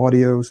listening to my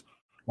audios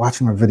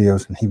watching our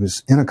videos, and he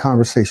was in a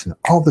conversation.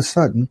 All of a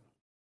sudden,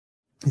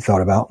 he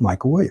thought about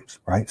Michael Williams,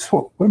 right?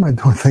 So what am I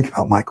doing thinking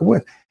about Michael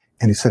Williams?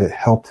 And he said it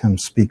helped him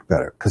speak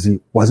better because he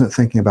wasn't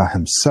thinking about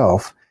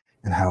himself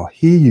and how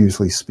he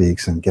usually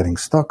speaks and getting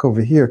stuck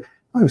over here.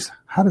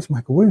 How does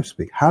Michael Williams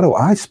speak? How do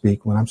I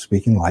speak when I'm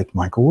speaking like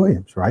Michael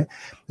Williams, right?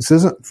 This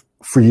isn't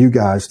for you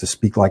guys to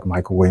speak like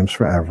Michael Williams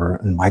forever.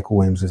 And Michael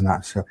Williams is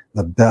not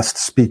the best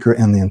speaker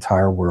in the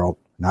entire world.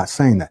 Not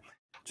saying that.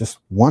 Just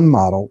one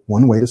model,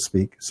 one way to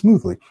speak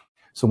smoothly.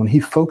 So when he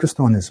focused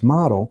on his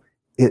model,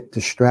 it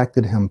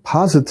distracted him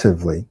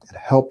positively. It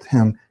helped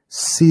him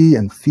see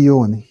and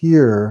feel and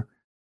hear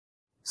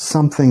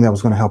something that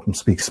was going to help him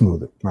speak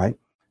smoother, right?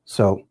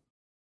 So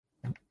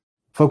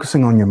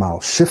focusing on your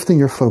model, shifting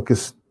your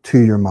focus to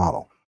your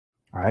model,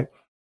 all right?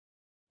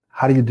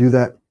 How do you do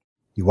that?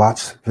 You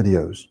watch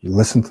videos, you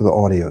listen to the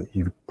audio,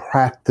 you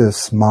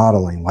practice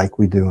modeling like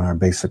we do in our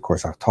basic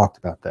course. I've talked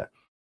about that.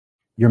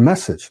 Your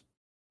message,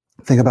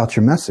 think about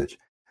your message.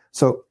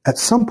 So at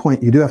some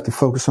point, you do have to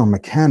focus on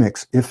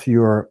mechanics if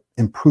you're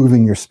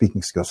improving your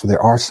speaking skills. So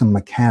there are some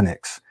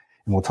mechanics,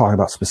 and we'll talk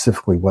about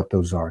specifically what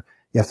those are.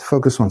 You have to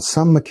focus on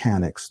some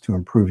mechanics to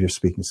improve your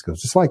speaking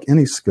skills. Just like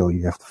any skill,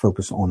 you have to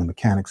focus on the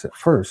mechanics at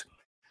first,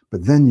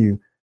 but then you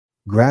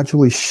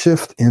gradually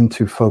shift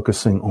into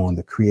focusing on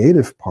the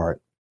creative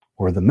part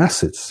or the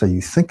message. So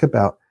you think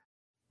about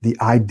the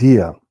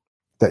idea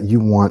that you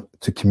want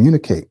to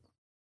communicate.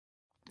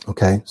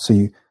 Okay, so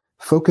you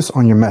focus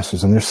on your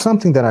message. And there's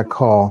something that I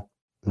call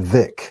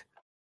VIC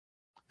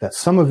that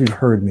some of you have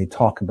heard me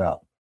talk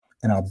about.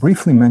 And I'll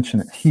briefly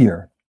mention it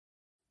here.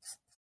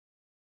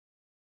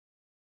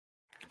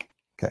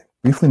 Okay,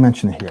 briefly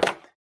mention it here.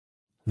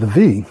 The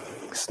V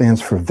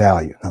stands for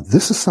value. Now,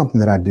 this is something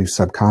that I do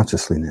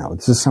subconsciously now.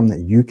 This is something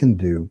that you can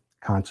do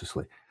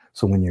consciously.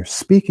 So when you're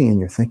speaking and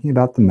you're thinking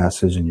about the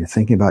message and you're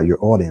thinking about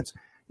your audience,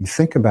 you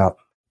think about,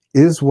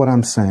 is what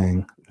I'm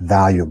saying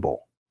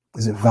valuable?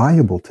 Is it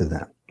valuable to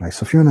them? Right?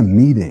 So if you're in a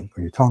meeting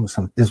or you're talking to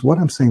someone, is what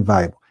I'm saying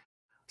valuable?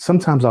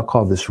 Sometimes I'll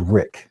call this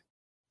RIC.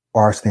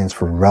 R stands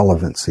for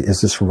relevancy.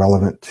 Is this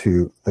relevant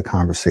to the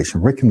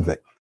conversation? RIC and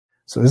VIC.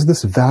 So is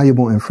this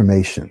valuable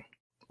information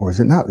or is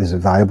it not? Is it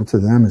valuable to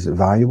them? Is it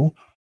valuable?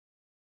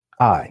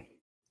 I,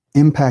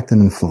 impact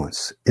and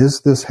influence.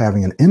 Is this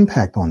having an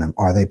impact on them?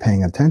 Are they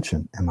paying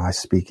attention? Am I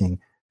speaking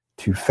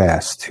too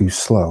fast, too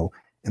slow?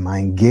 Am I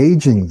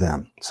engaging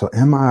them? So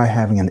am I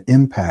having an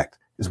impact?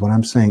 Is what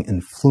I'm saying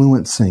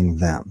influencing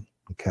them?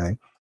 Okay.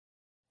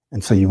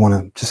 And so you want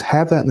to just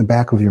have that in the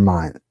back of your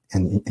mind,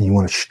 and you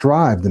want to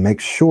strive to make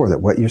sure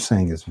that what you're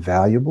saying is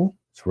valuable,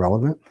 it's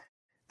relevant,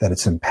 that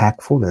it's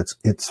impactful, that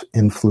it's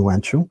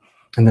influential.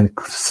 And then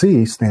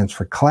C stands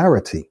for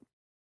clarity.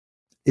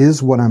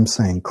 Is what I'm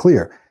saying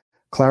clear?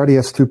 Clarity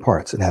has two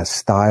parts. It has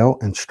style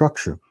and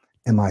structure.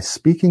 Am I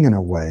speaking in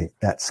a way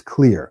that's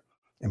clear?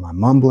 Am I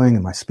mumbling?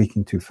 Am I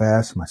speaking too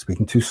fast? Am I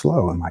speaking too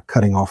slow? Am I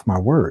cutting off my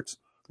words?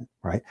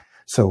 Right?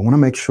 So I want to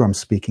make sure I'm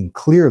speaking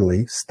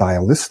clearly,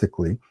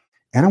 stylistically,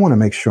 and I want to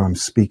make sure I'm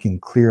speaking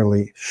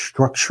clearly,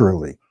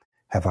 structurally.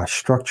 Have I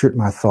structured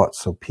my thoughts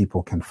so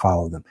people can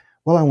follow them?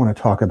 Well, I want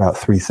to talk about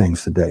three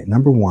things today.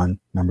 Number one,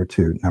 number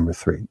two, number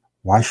three.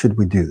 Why should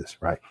we do this,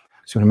 right?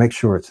 So to make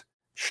sure it's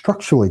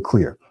structurally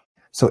clear.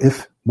 So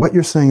if what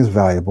you're saying is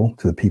valuable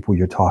to the people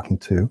you're talking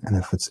to, and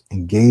if it's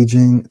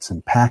engaging, it's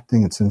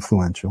impacting, it's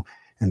influential,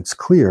 and it's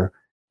clear,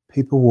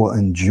 people will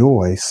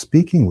enjoy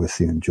speaking with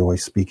you, enjoy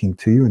speaking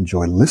to you,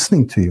 enjoy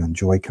listening to you,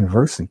 enjoy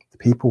conversing.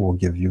 People will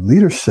give you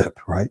leadership,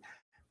 right?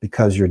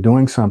 Because you're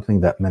doing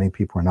something that many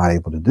people are not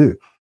able to do.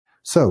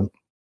 So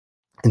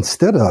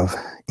instead of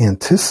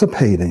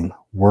anticipating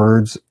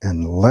words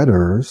and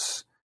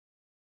letters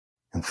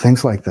and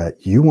things like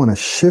that, you want to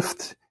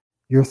shift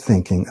your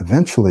thinking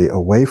eventually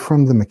away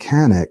from the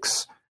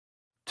mechanics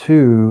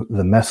to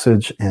the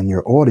message and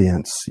your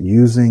audience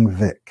using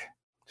VIC.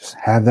 Just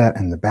have that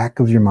in the back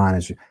of your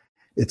mind.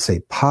 It's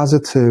a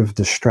positive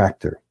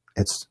distractor.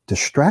 It's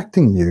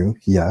distracting you,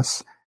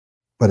 yes,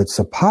 but it's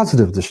a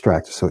positive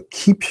distractor. So it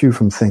keeps you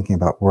from thinking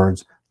about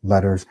words,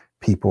 letters,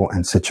 people,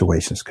 and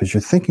situations, because you're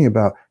thinking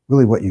about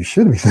really what you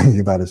should be thinking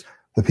about is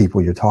the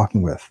people you're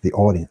talking with, the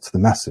audience, the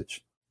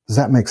message. Does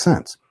that make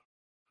sense?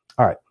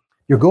 All right,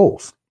 your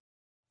goals.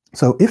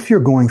 So if you're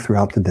going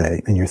throughout the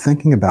day and you're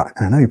thinking about,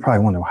 and I know you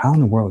probably wonder, how in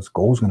the world is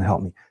goals going to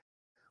help me?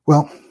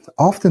 Well,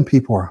 often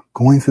people are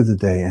going through the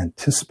day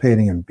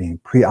anticipating and being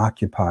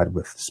preoccupied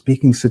with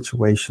speaking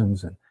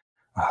situations. And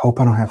I hope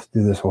I don't have to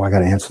do this, or I got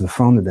to answer the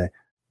phone today.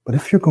 But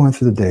if you're going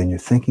through the day and you're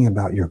thinking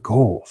about your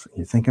goals, and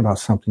you're thinking about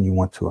something you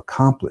want to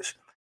accomplish,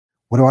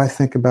 what do I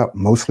think about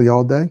mostly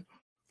all day?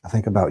 I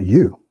think about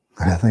you.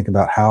 And I think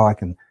about how I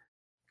can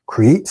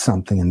create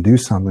something and do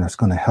something that's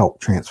going to help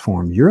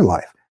transform your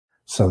life.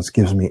 So it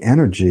gives me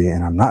energy,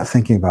 and I'm not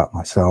thinking about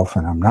myself,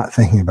 and I'm not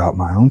thinking about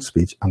my own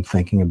speech. I'm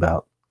thinking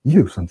about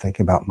you. So I'm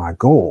thinking about my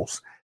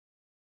goals.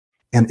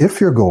 And if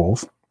your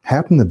goals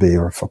happen to be,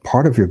 or if a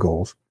part of your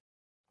goals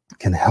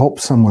can help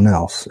someone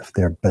else, if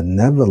they're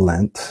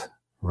benevolent,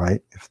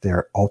 right? If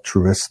they're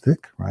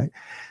altruistic, right?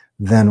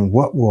 Then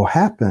what will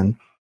happen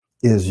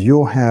is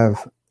you'll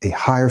have a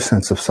higher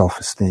sense of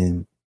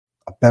self-esteem,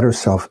 a better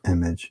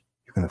self-image.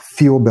 You're going to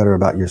feel better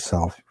about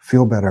yourself,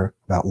 feel better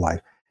about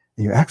life.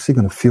 And you're actually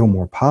going to feel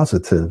more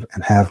positive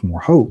and have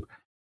more hope.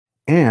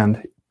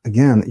 And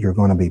again, you're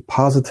going to be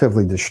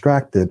positively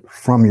distracted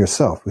from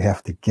yourself. We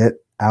have to get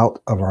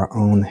out of our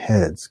own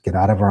heads, get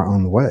out of our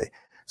own way.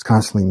 It's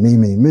constantly me,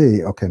 me,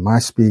 me. Okay, my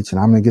speech, and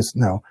I'm going to get,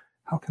 no,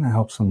 how can I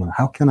help someone?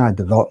 How can I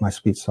develop my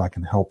speech so I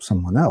can help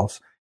someone else?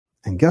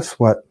 And guess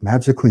what?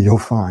 Magically, you'll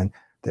find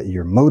that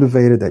you're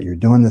motivated, that you're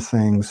doing the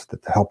things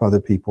that to help other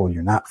people.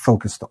 You're not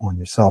focused on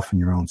yourself and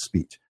your own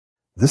speech.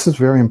 This is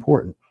very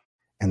important.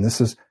 And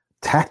this is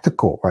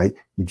tactical, right?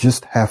 You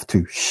just have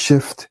to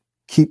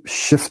keep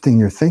shifting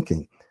your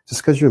thinking.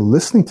 Just because you're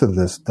listening to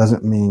this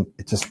doesn't mean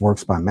it just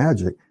works by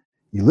magic.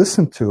 You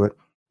listen to it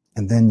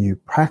and then you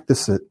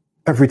practice it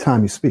every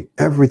time you speak.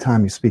 Every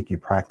time you speak, you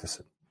practice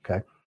it.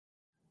 Okay.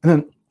 And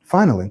then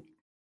finally,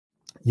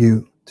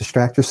 you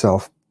distract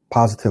yourself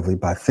positively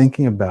by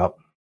thinking about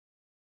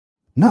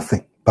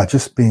nothing, by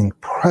just being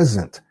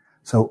present.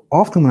 So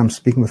often when I'm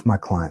speaking with my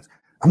clients,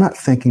 I'm not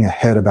thinking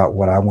ahead about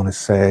what I want to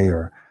say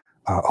or,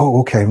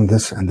 okay,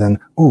 this, and then,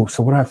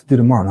 so what do I have to do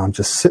tomorrow? No, I'm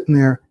just sitting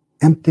there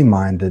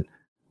empty-minded,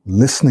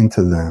 listening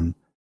to them,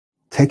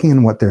 taking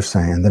in what they're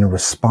saying, and then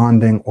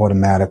responding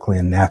automatically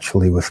and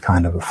naturally with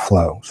kind of a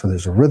flow. So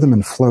there's a rhythm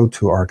and flow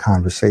to our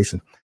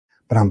conversation,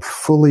 but I'm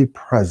fully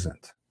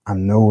present.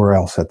 I'm nowhere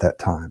else at that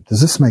time. Does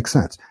this make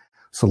sense?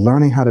 So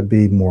learning how to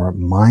be more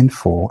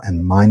mindful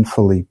and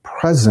mindfully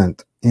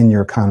present in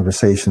your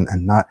conversation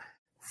and not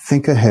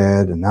think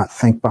ahead and not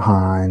think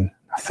behind,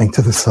 not think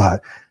to the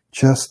side,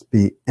 just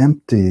be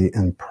empty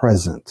and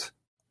present.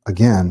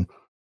 Again,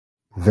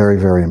 very,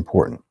 very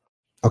important.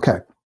 Okay.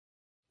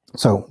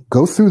 So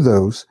go through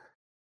those.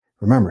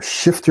 Remember,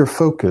 shift your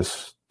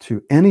focus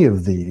to any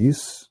of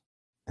these,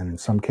 and in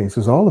some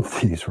cases, all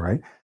of these,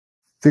 right?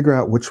 Figure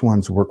out which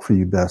ones work for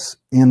you best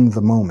in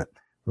the moment.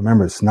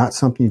 Remember, it's not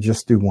something you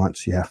just do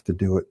once. You have to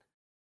do it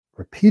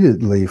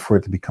repeatedly for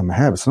it to become a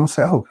habit. So don't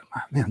say, oh,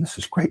 man, this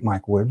is great,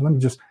 microwave. I'm going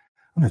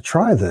to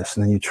try this.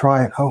 And then you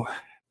try it. Oh,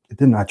 it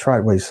didn't. I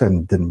tried what you said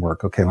and it didn't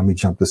work. Okay, let me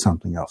jump to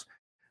something else.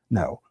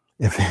 No.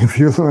 If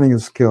you're learning a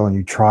skill and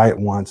you try it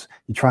once,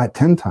 you try it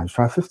 10 times,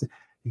 try 50,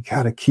 you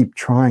got to keep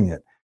trying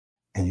it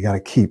and you got to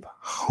keep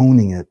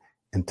honing it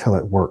until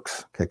it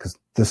works. Okay, because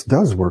this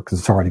does work because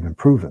it's already been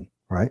proven,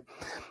 right?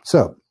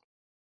 So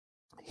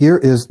here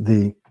is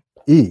the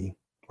E,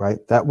 right?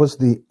 That was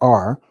the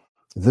R.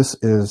 This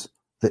is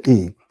the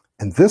E.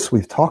 And this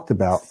we've talked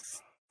about,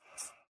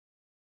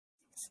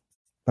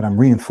 but I'm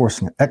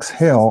reinforcing it.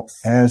 Exhale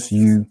as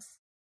you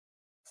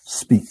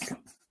speak.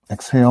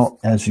 Exhale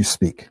as you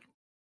speak.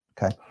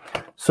 Okay.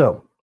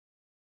 So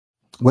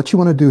what you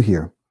want to do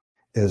here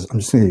is I'm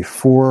just going to give you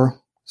 4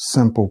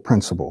 simple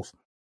principles.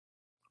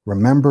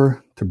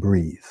 Remember to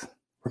breathe.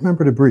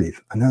 Remember to breathe.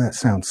 I know that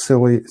sounds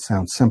silly. It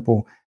sounds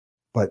simple,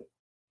 but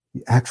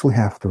you actually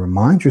have to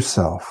remind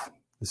yourself.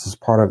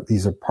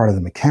 These are part of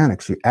the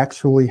mechanics. You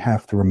actually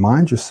have to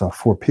remind yourself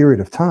for a period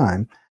of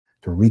time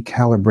to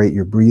recalibrate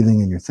your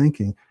breathing and your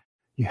thinking.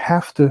 You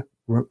have to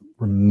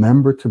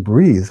remember to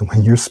breathe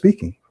when you're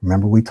speaking.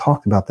 Remember, we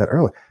talked about that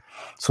earlier.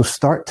 So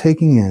start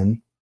taking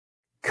in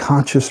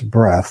conscious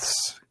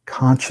breaths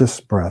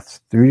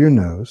through your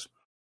nose.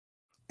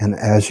 And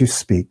as you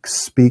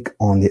speak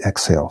on the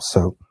exhale.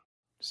 So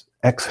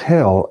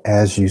exhale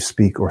as you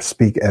speak or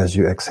speak as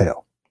you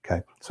exhale.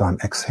 Okay. So I'm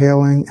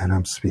exhaling and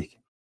I'm speaking.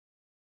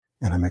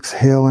 And I'm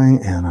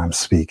exhaling and I'm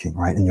speaking,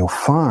 right? And you'll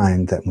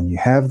find that when you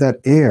have that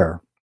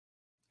air,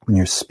 when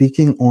you're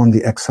speaking on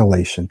the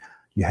exhalation,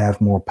 you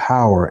have more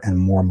power and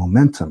more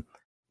momentum,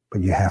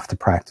 but you have to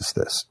practice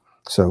this.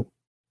 So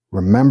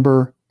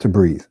remember to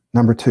breathe.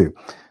 Number 2,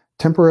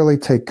 temporarily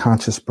take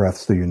conscious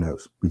breaths through your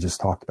nose. We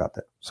just talked about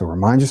that. So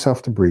remind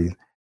yourself to breathe.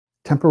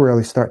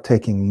 Temporarily start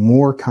taking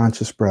more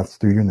conscious breaths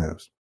through your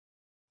nose.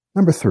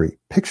 Number 3,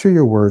 picture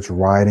your words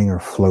riding or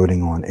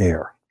floating on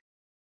air.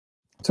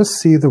 Just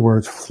see the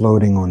words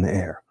floating on the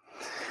air.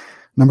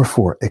 Number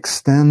 4,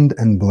 extend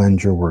and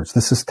blend your words.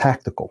 This is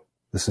tactical.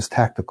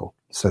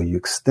 So you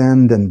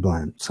extend and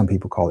blend. Some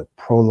people call it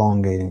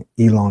prolongating,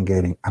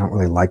 elongating. I don't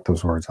really like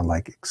those words. I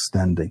like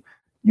extending.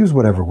 Use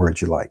whatever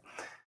word you like.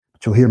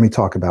 But you'll hear me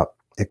talk about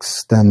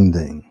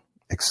extending.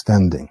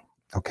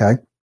 Okay?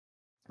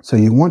 So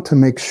you want to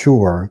make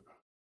sure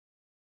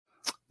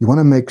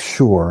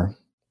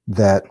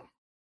that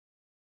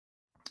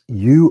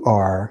you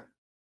are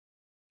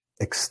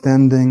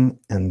extending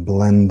and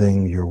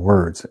blending your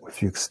words.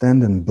 If you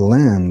extend and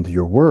blend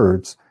your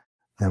words,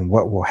 then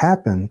what will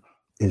happen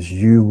is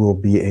you will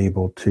be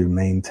able to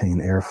maintain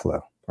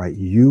airflow, right?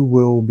 You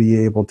will be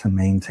able to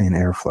maintain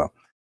airflow.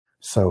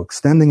 So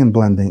extending and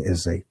blending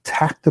is a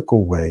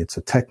tactical way, it's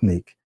a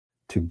technique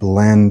to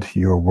blend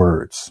your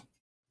words,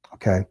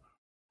 okay?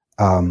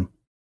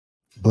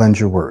 Blend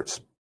your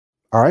words,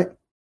 all right?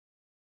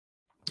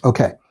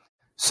 Okay,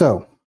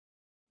 so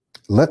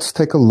let's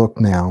take a look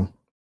now.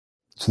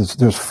 So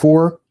there's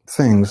 4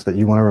 things that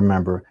you want to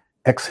remember.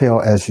 Exhale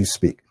as you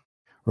speak.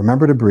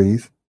 Remember to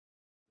breathe.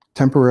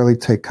 Temporarily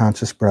take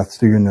conscious breaths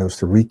through your nose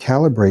to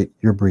recalibrate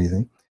your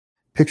breathing.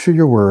 Picture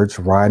your words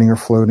riding or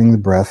floating the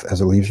breath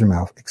as it leaves your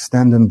mouth.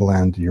 Extend and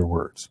blend your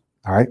words.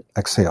 All right,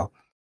 exhale.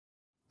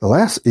 The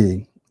last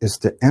E is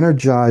to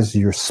energize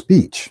your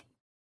speech.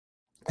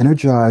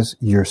 Energize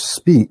your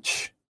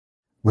speech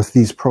with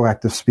these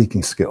proactive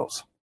speaking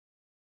skills.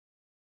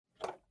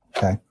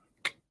 Okay.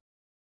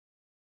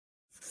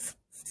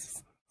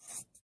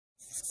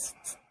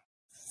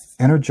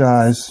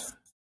 Energize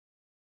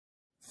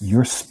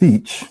your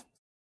speech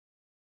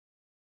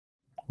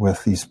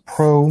with these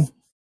proactive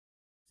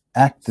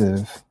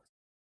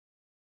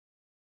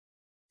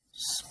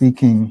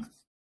speaking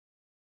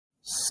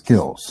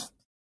skills.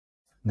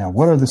 Now,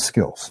 what are the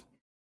skills?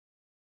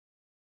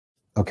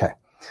 Okay,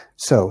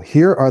 so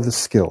here are the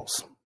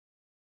skills.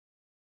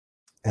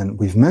 And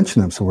we've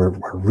mentioned them, so we're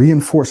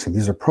reinforcing.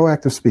 These are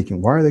proactive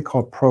speaking. Why are they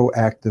called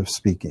proactive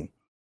speaking?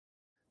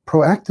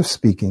 Proactive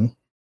speaking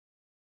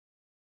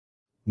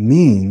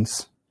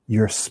means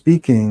you're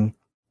speaking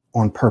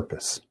on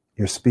purpose.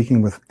 You're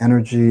speaking with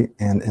energy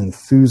and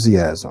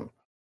enthusiasm,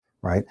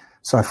 right?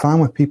 So I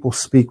find when people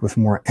speak with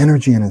more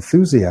energy and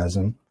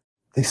enthusiasm,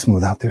 they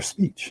smooth out their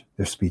speech.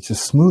 Their speech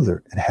is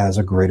smoother. It has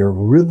a greater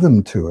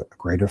rhythm to it, a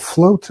greater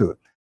flow to it.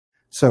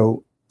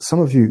 So some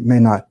of you may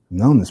not have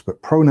known this,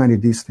 but Pro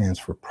 90D stands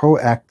for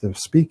proactive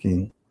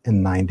speaking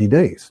in 90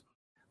 days.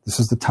 This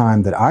is the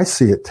time that I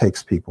see it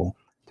takes people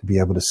to be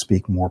able to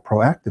speak more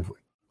proactively.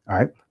 All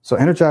right. So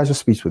energize your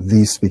speech with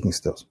these speaking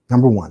skills.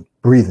 Number one,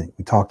 breathing.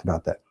 We talked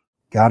about that.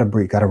 Got to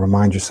breathe. Got to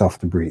remind yourself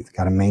to breathe.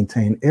 Got to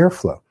maintain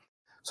airflow.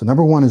 So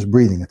number one is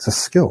breathing. It's a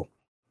skill,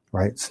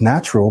 right? It's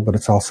natural, but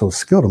it's also a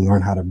skill to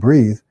learn how to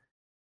breathe.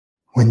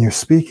 When you're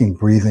speaking,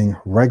 breathing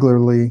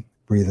regularly,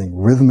 breathing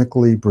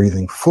rhythmically,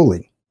 breathing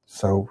fully.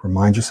 So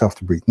remind yourself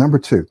to breathe. Number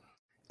two,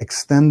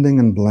 extending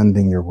and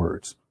blending your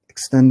words.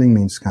 Extending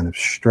means kind of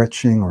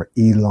stretching or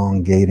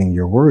elongating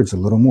your words a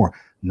little more.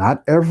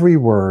 Not every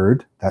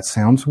word, that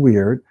sounds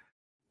weird,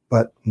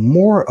 but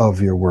more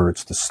of your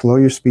words to slow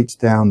your speech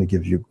down, to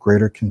give you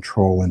greater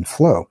control and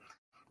flow.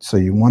 So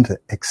you want to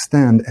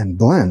extend and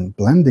blend,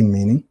 blending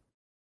meaning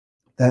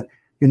that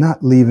you're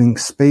not leaving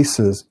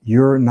spaces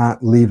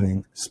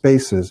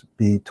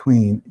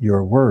between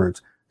your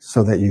words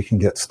so that you can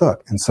get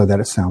stuck and so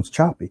that it sounds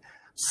choppy.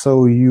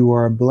 So you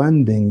are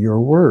blending your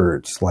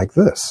words like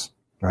this,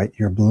 right?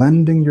 You're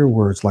blending your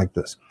words like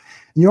this.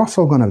 And you're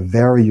also going to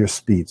vary your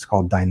speed. It's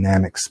called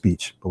dynamic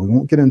speech, but we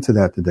won't get into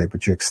that today.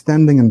 But you're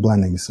extending and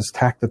blending. This is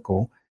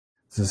tactical.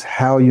 This is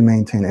how you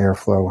maintain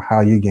airflow, how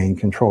you gain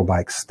control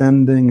by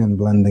extending and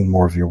blending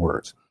more of your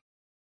words.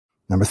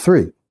 Number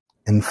three,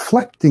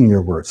 inflecting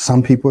your words.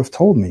 Some people have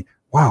told me,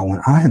 wow, when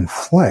I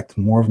inflect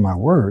more of my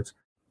words,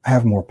 I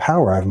have more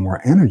power, I have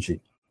more energy,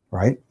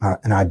 right?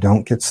 And I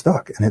don't get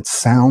stuck and it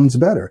sounds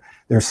better.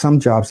 There are some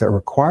jobs that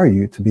require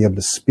you to be able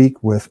to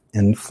speak with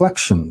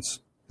inflections.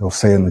 They'll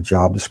say in the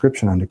job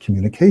description under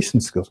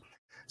communication skills,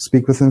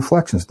 speak with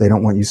inflections. They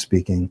don't want you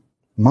speaking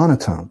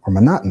monotone or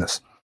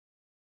monotonous.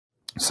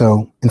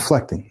 So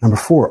inflecting. Number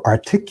four,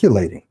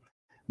 articulating,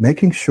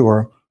 making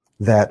sure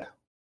that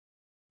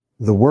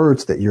the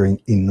words that you're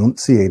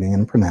enunciating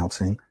and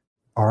pronouncing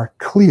are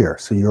clear.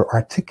 So you're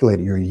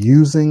articulating, you're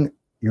using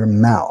your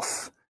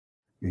mouth,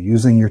 you're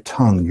using your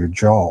tongue, your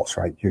jaws,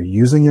 right? You're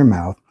using your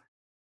mouth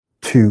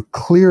to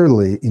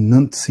clearly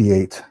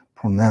enunciate,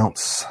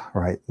 pronounce,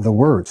 right, the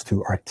words,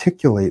 to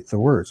articulate the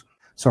words.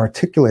 So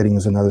articulating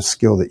is another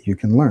skill that you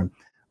can learn.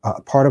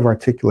 Part of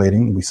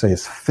articulating, we say,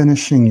 is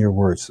finishing your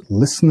words,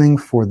 listening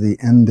for the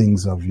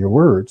endings of your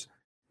words.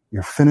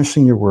 You're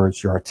finishing your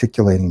words, you're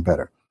articulating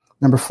better.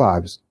 Number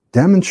five is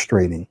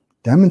demonstrating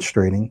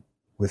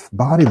with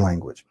body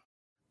language.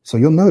 So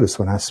you'll notice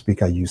when I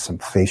speak, I use some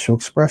facial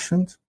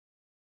expressions,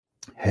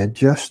 head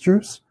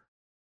gestures,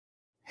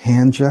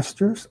 hand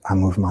gestures. I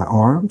move my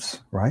arms,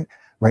 right?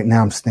 Right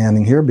now I'm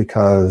standing here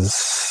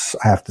because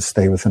I have to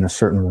stay within a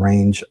certain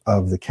range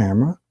of the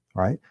camera,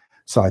 right?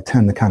 So I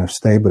tend to kind of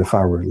stay, but if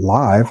I were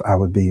live, I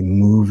would be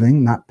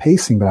moving, not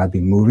pacing, but I'd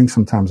be moving.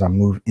 Sometimes I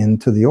move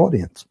into the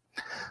audience.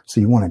 So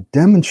you want to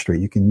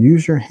demonstrate. You can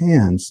use your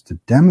hands to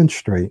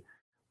demonstrate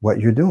what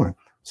you're doing.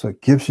 So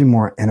it gives you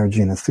more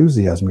energy and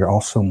enthusiasm. You're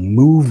also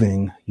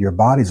moving your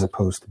body as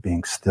opposed to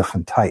being stiff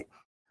and tight.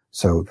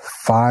 So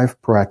 5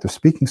 proactive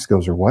speaking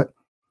skills are what?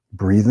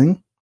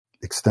 Breathing,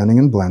 extending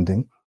and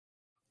blending,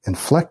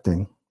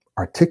 inflecting,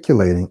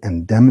 articulating,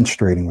 and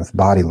demonstrating with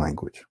body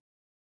language.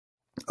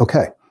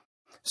 Okay,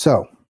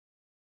 so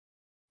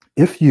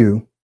if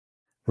you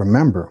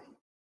remember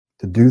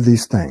to do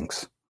these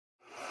things,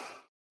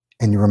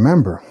 and you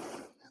remember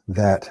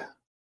that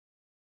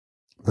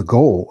the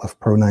goal of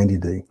Pro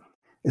 90D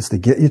is to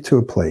get you to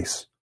a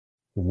place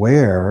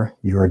where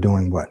you are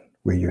doing what?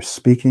 Where you're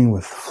speaking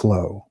with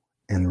flow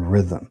and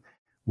rhythm,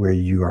 where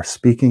you are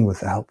speaking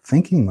without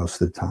thinking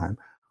most of the time,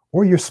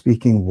 or you're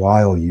speaking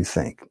while you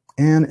think.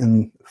 And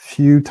in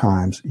few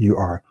times you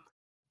are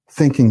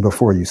thinking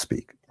before you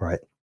speak, right?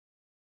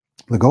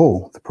 The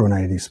goal of the Pro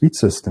 90D speech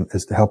system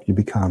is to help you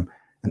become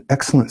an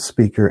excellent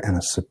speaker and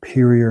a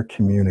superior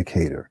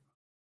communicator.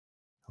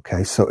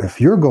 Okay, so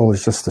if your goal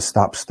is just to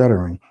stop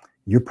stuttering,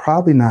 you're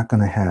probably not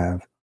going to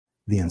have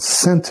the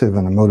incentive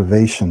and the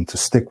motivation to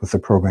stick with a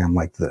program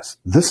like this.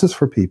 This is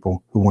for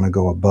people who want to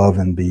go above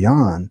and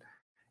beyond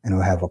and who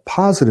have a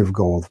positive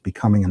goal of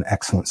becoming an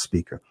excellent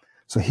speaker.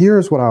 So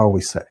here's what I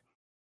always say.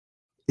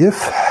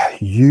 If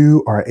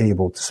you are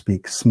able to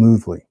speak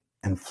smoothly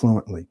and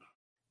fluently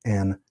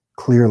and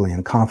clearly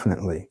and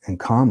confidently and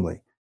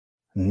calmly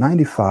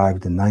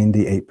 95 to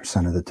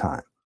 98% of the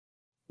time,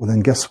 well,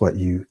 then guess what?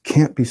 You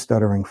can't be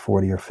stuttering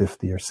 40 or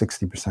 50 or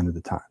 60% of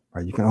the time,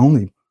 right? You can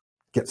only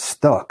get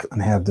stuck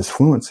and have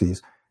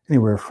disfluencies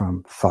anywhere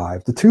from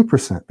 5 to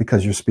 2%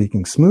 because you're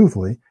speaking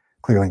smoothly,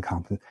 clearly and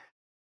confidently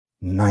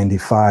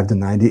 95 to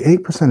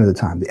 98% of the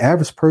time. The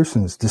average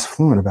person is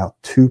disfluent about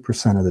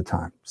 2% of the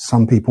time.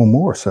 Some people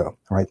more so,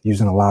 right?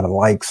 Using a lot of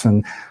likes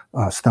and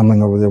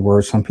stumbling over their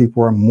words. Some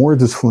people are more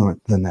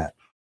disfluent than that.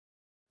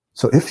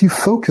 So if you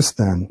focus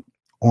then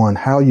on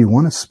how you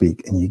want to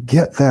speak and you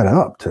get that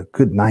up to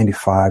good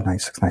 95,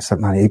 96,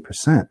 97,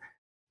 98%,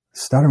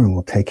 stuttering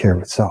will take care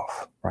of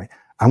itself, right?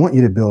 I want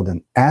you to build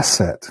an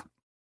asset,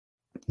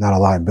 not a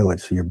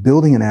liability. So you're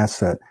building an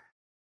asset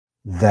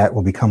that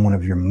will become one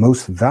of your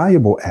most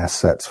valuable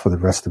assets for the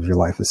rest of your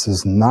life. This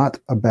is not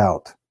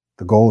about,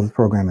 the goal of the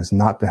program is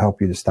not to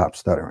help you to stop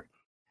stuttering.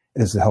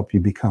 It is to help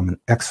you become an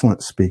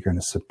excellent speaker and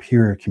a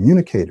superior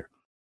communicator.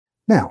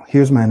 Now,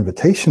 here's my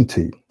invitation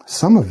to you.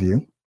 Some of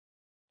you,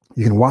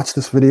 you can watch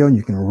this video and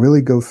you can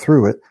really go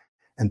through it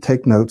and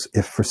take notes.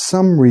 If for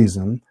some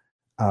reason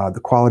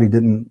the quality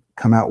didn't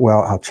come out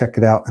well, I'll check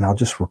it out and I'll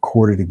just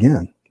record it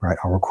again, right?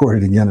 I'll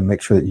record it again and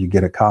make sure that you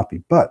get a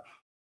copy. But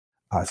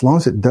as long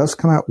as it does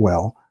come out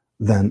well,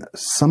 then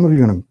some of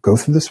you are going to go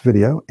through this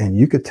video and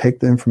you could take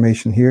the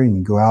information here and you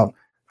can go out,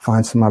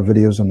 find some of my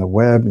videos on the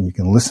web and you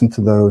can listen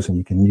to those and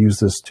you can use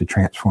this to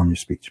transform your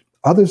speech.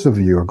 Others of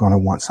you are going to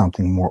want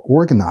something more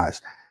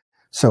organized.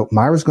 So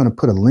Myra's going to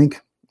put a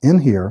link in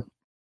here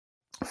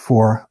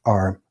for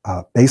our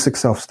basic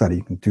self-study.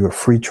 You can do a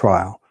free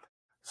trial.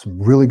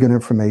 Some really good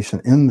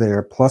information in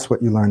there, plus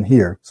what you learn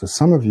here. So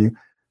some of you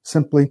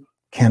simply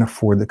can't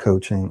afford the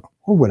coaching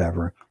or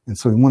whatever. And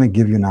so we want to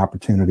give you an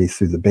opportunity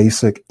through the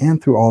basic and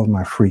through all of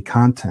my free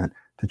content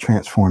to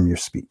transform your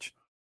speech.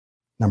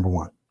 Number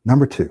one.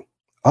 Number two,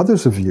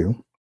 others of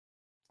you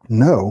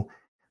know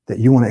that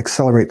you want to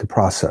accelerate the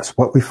process.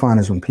 What we find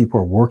is when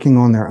people are working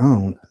on their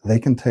own, they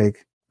can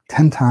take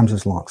 10 times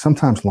as long,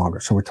 sometimes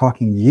longer. So we're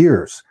talking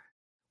years.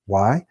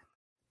 Why?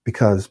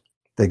 Because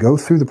they go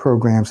through the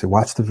programs, they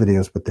watch the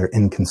videos, but they're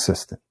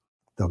inconsistent.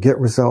 They'll get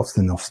results,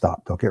 then they'll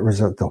stop. They'll get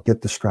results, they'll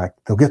get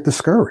distracted. They'll get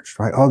discouraged,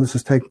 right? Oh, this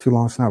is taking too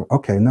long. It's not.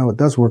 Okay, no, it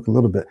does work a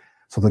little bit.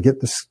 So they'll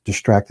get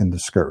distracted and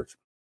discouraged.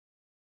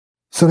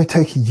 So they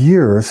take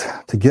years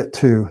to get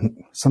to,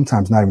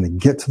 sometimes not even to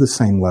get to the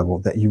same level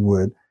that you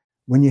would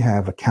when you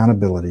have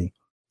accountability,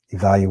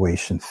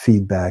 evaluation,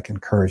 feedback,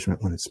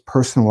 encouragement, when it's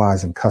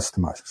personalized and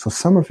customized. So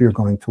some of you are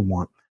going to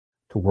want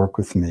to work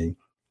with me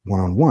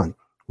one-on-one.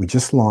 We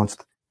just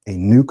launched a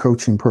new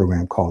coaching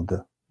program called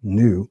the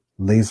New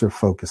Laser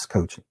Focus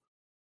Coaching.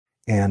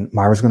 And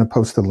Myra's going to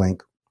post a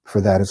link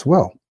for that as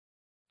well.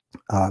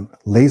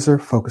 Laser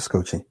Focus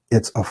Coaching.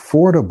 It's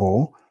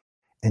affordable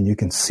and you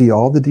can see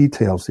all the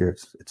details here.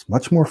 It's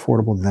much more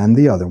affordable than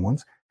the other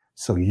ones.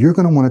 So you're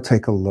going to want to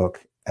take a look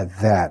at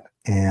that.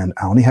 And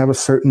I only have a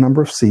certain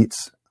number of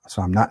seats.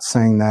 So I'm not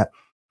saying that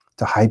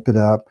to hype it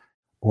up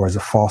or as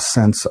a false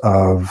sense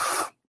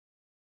of,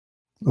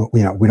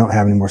 we don't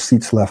have any more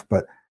seats left,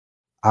 but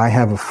I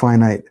have a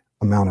finite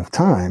amount of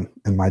time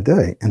in my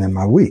day and in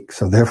my week.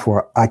 So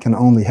therefore I can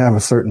only have a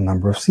certain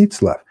number of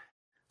seats left.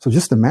 So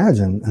just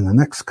imagine in the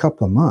next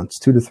couple of months,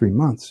 2 to 3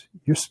 months,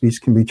 your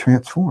speech can be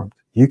transformed.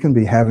 You can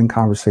be having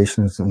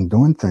conversations and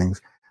doing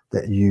things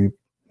that you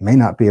may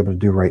not be able to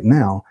do right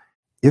now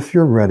if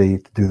you're ready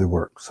to do the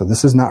work. So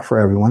this is not for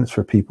everyone. It's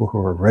for people who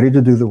are ready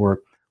to do the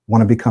work,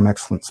 want to become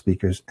excellent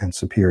speakers and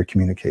superior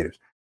communicators.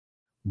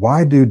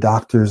 Why do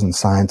doctors and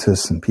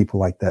scientists and people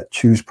like that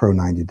choose Pro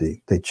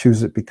 90D? They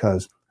choose it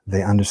because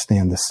they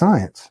understand the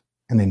science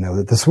and they know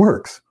that this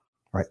works,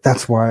 right?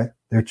 That's why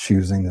they're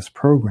choosing this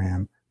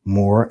program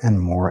more and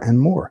more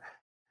and more.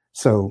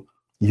 So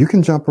you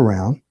can jump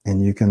around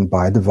and you can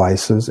buy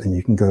devices and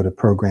you can go to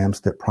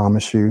programs that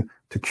promise you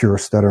to cure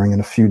stuttering in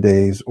a few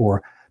days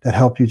or that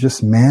help you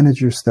just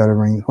manage your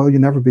stuttering. Well, you'll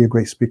never be a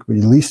great speaker, but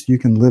at least you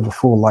can live a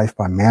full life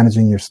by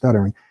managing your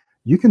stuttering.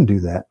 You can do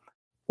that.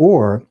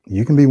 Or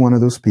you can be one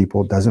of those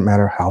people, doesn't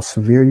matter how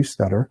severe you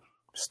stutter,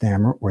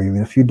 stammer, or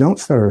even if you don't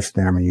stutter or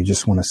stammer, you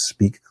just want to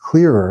speak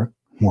clearer,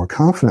 more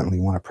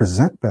confidently, want to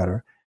present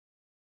better.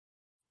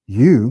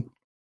 You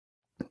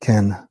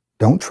can,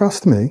 don't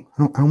trust me.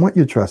 I want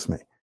you to trust me.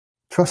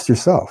 Trust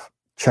yourself.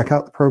 Check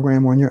out the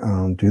program on your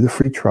own. Do the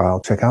free trial.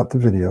 Check out the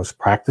videos.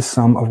 Practice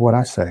some of what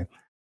I say.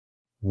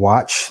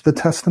 Watch the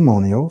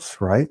testimonials,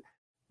 right?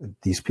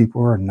 These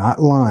people are not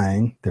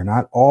lying. They're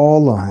not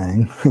all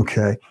lying,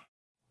 okay?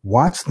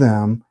 Watch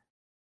them.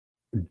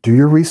 Do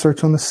your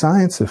research on the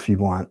science if you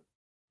want,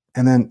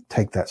 and then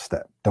take that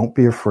step. Don't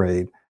be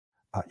afraid.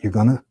 You're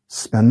going to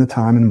spend the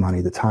time and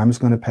money. The time is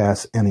going to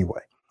pass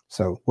anyway.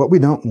 So what we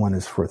don't want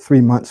is for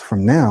 3 months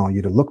from now,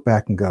 you to look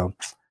back and go,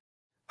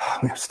 oh,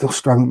 I'm still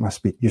struggling with my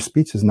speech. Your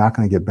speech is not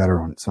going to get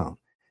better on its own.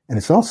 And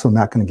it's also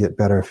not going to get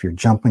better if you're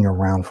jumping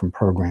around from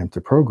program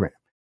to program.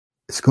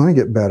 It's going to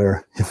get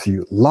better if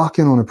you lock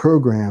in on a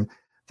program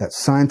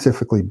that's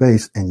scientifically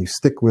based and you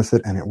stick with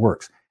it and it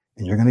works.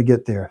 And you're going to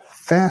get there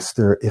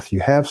faster if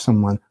you have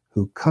someone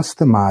who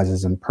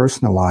customizes and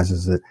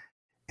personalizes it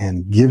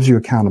and gives you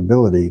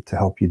accountability to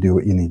help you do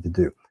what you need to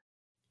do.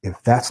 If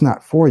that's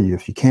not for you,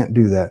 if you can't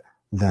do that,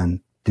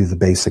 then do the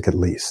basic at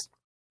least.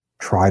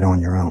 Try it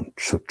on your own.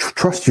 So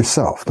trust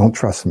yourself. Don't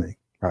trust me,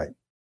 right?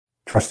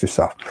 Trust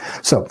yourself.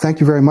 So thank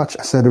you very much.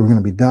 I said we were going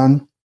to be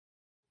done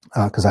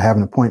because I have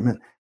an appointment.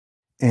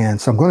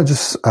 And so I'm going to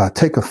just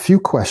take a few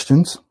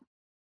questions.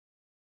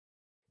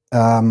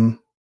 I'm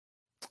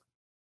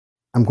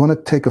going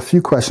to take a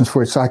few questions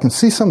for you so I can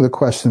see some of the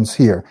questions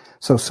here.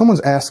 So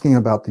someone's asking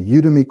about the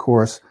Udemy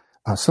course.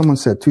 Someone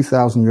said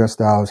 $2,000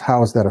 US.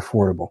 How is that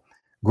affordable?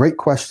 Great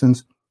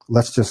questions.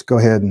 Let's just go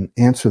ahead and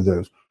answer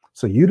those.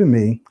 So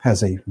Udemy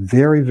has a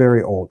very,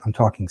 very old, I'm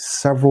talking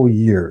several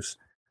years,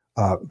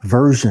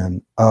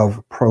 version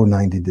of Pro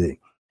 90D.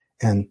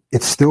 And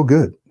it's still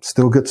good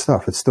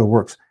stuff. It still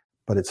works,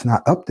 but it's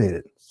not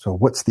updated. So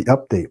what's the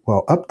update?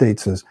 Well,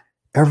 updates is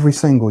every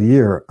single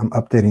year I'm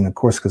updating the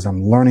course because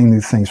I'm learning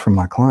new things from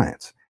my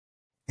clients.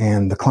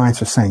 And the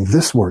clients are saying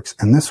this works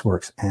and this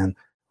works. And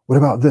what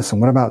about this and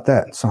what about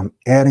that? So I'm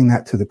adding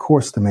that to the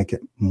course to make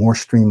it more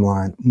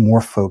streamlined,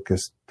 more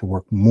focused, to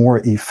work more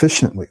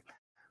efficiently.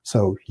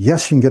 So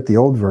yes, you can get the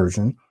old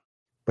version,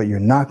 but you're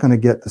not going to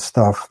get the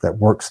stuff that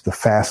works the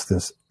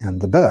fastest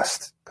and the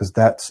best because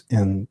that's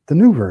in the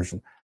new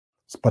version.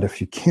 But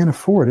if you can't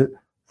afford it,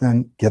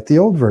 then get the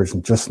old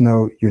version. Just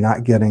know you're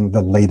not getting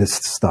the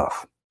latest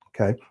stuff.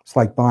 Okay. It's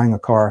like buying a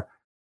car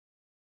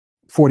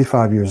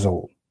 45 years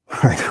old,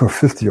 right? Or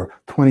 50 or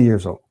 20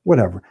 years old,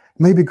 whatever. It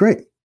may be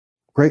great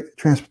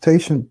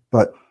transportation,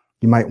 but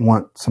you might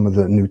want some of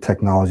the new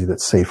technology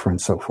that's safer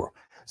and so forth.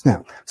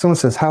 Now, someone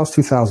says, how's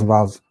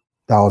 $2,000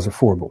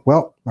 affordable?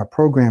 Well, my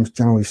programs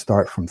generally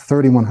start from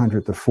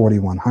 $3,100 to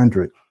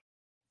 $4,100.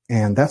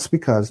 And that's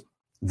because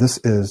this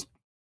is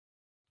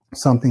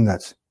something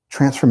that's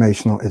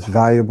transformational, it's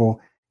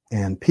valuable,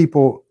 and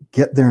people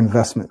get their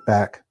investment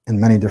back in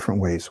many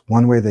different ways.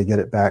 One way they get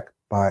it back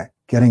by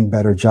getting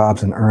better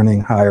jobs and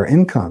earning higher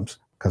incomes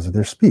because of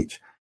their speech.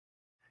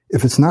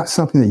 If it's not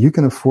something that you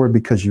can afford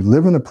because you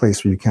live in a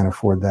place where you can't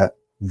afford that,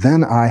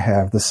 then I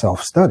have the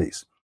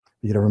self-studies.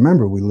 You got to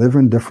remember, we live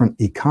in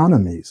different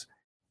economies.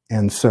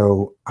 And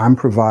so I'm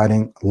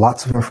providing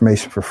lots of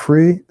information for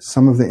free.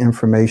 Some of the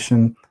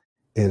information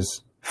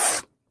is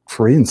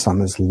free and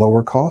some is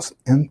lower cost.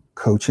 And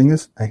coaching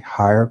is a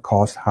higher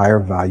cost, higher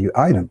value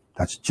item.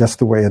 That's just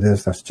the way it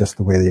is. That's just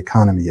the way the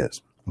economy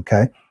is.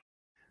 Okay.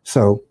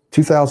 So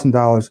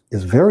 $2,000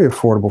 is very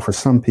affordable for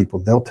some people.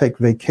 They'll take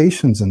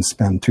vacations and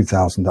spend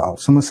 $2,000.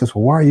 Someone says,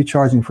 well, why are you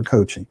charging for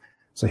coaching?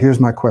 So here's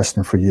my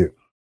question for you.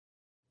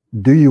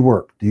 Do you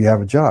work? Do you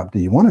have a job? Do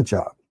you want a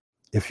job?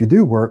 If you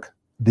do work,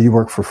 do you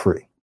work for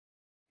free?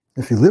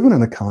 If you live in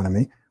an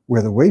economy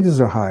where the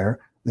wages are higher,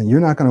 then you're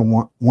not going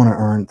to want to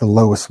earn the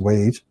lowest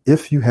wage.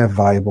 If you have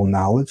valuable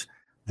knowledge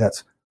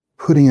that's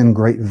putting in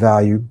great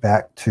value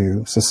back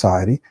to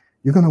society,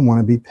 you're going to want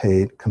to be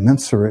paid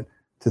commensurate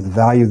to the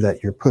value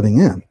that you're putting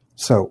in.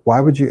 So why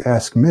would you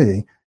ask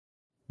me,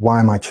 why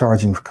am I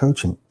charging for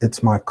coaching?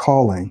 It's my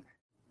calling,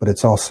 but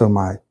it's also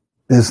my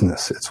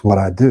business. It's what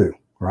I do,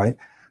 right?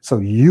 So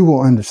you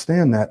will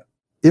understand that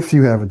if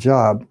you have a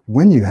job,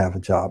 when you have a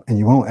job, and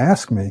you won't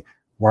ask me,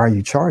 why are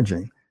you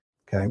charging?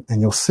 Okay.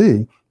 And you'll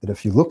see that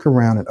if you look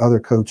around at other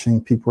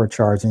coaching, people are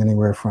charging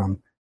anywhere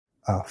from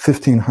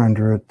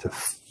 $1,500 to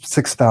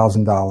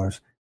 $6,000.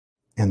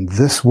 And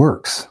this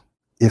works.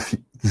 If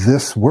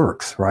this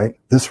works, right?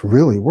 This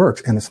really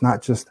works. And it's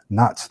not just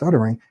not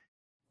stuttering.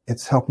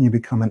 It's helping you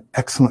become an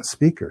excellent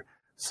speaker.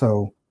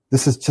 So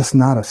this is just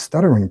not a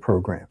stuttering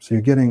program. So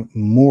you're getting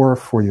more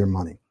for your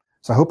money.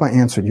 So I hope I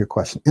answered your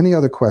question. Any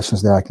other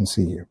questions that I can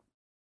see here?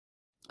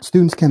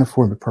 Students can't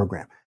afford the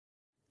program.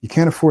 You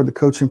can't afford the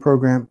coaching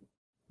program.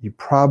 You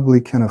probably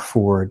can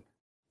afford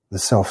the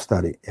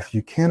self-study. If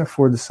you can't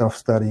afford the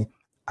self-study,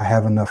 I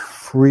have enough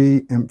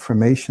free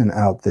information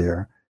out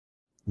there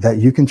that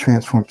you can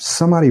transform.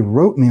 Somebody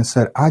wrote me and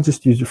said, I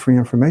just used your free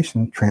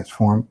information to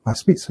transform my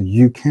speech. So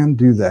you can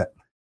do that.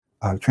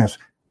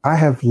 I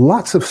have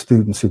lots of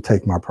students who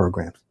take my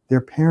programs.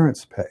 Their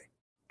parents pay,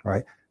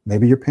 right?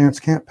 Maybe your parents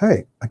can't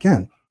pay.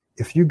 Again,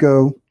 if you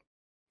go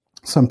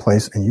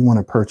someplace and you want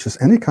to purchase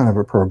any kind of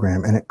a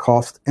program and it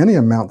costs any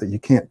amount that you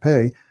can't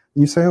pay,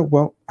 you say, oh,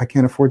 well, I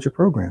can't afford your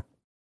program.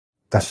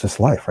 That's just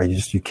life, right?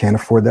 You can't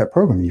afford that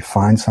program. You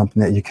find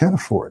something that you can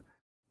afford.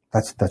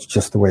 That's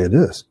just the way it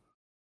is.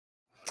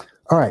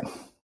 All right.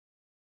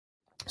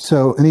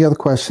 So any other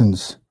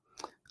questions?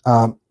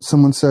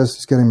 Someone says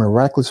it's getting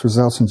miraculous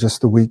results in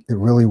just a week. It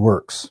really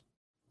works.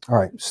 All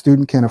right.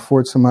 Student can't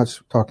afford so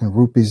much. Talking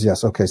rupees.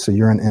 Yes. Okay. So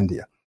you're in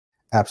India.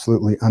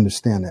 Absolutely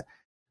understand that.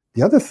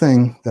 The other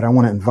thing that I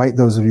want to invite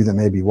those of you that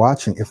may be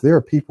watching, if there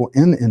are people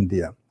in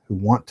India who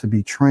want to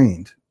be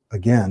trained,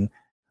 again,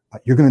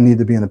 you're going to need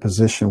to be in a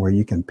position where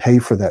you can pay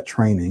for that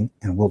training,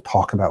 and we'll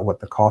talk about what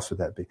the cost would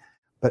that be.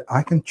 But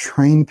I can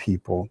train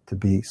people to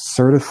be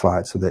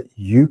certified so that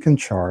you can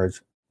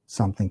charge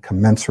something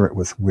commensurate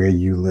with where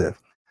you live.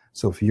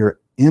 So if you're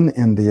in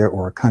India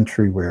or a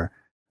country where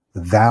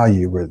the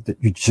value, where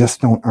you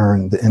just don't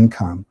earn the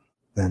income,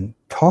 then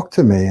talk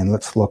to me and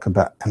let's look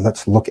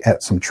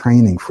at some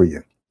training for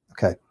you.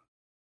 Okay.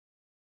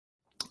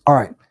 All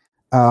right.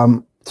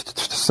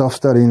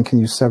 Self-studying can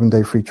use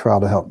 7-day free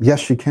trial to help.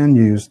 Yes, you can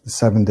use the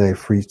 7-day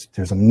free.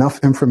 There's enough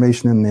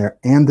information in there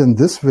and in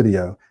this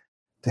video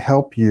to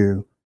help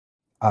you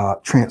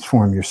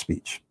transform your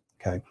speech.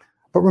 Okay.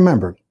 But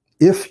remember,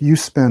 if you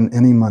spend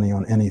any money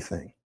on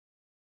anything,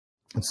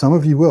 and some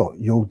of you will,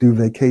 you'll do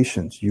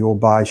vacations, you'll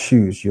buy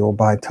shoes, you'll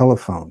buy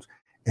telephones,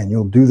 and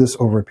you'll do this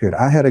over a period.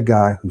 I had a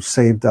guy who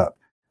saved up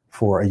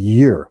for a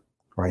year,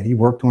 right? He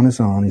worked on his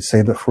own. He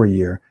saved up for a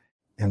year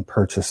and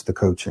purchased the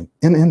coaching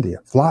in India.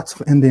 Lots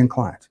of Indian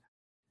clients.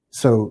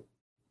 So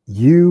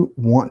you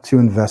want to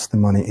invest the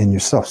money in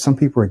yourself. Some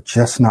people are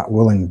just not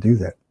willing to do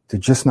that. They're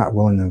just not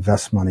willing to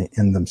invest money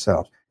in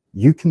themselves.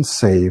 You can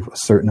save a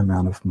certain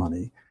amount of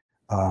money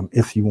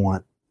if you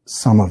want.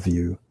 Some of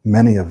you,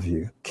 many of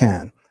you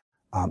can.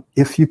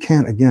 If you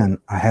can't, again,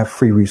 I have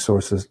free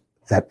resources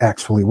that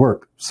actually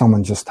work.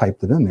 Someone just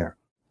typed it in there.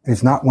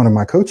 It's not one of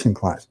my coaching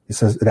clients. He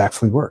says it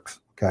actually works.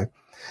 Okay.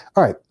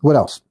 All right. What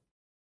else?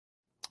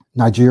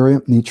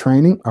 Nigeria, need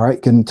training. All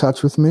right. Get in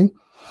touch with me.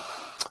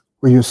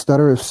 Were you a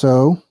stutterer? If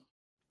so,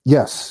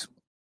 yes,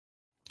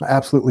 I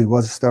absolutely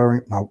was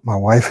stuttering. My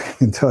wife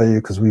can tell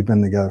you, because we've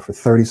been together for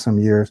 30 some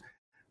years.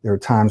 There are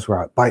times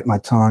where I'd bite my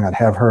tongue. I'd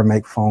have her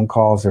make phone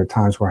calls. There are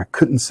times where I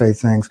couldn't say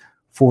things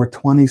for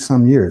 20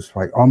 some years,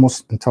 right?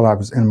 Almost until I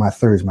was in my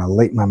 30s,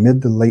 my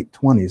mid to late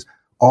 20s,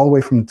 all the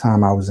way from the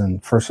time I was in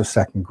first or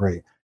second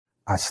grade,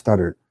 I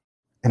stuttered.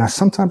 And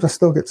sometimes I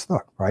still get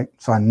stuck, right?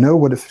 So I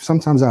know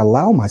sometimes I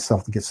allow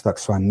myself to get stuck,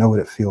 so I know what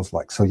it feels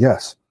like. So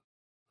yes,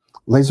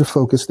 laser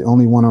focus, the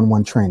only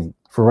one-on-one training.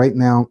 For right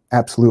now,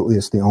 absolutely,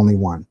 it's the only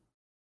one.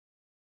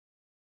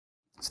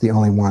 It's the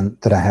only one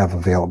that I have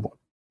available.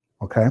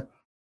 Okay.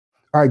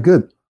 All right,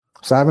 good.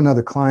 So I have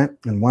another client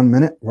in 1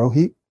 minute,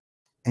 Rohit,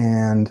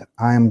 and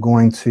I am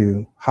going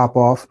to hop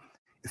off.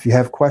 If you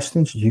have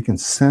questions, you can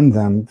send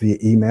them via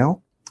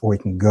email, or you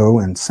can go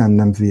and send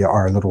them via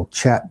our little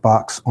chat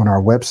box on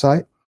our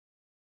website.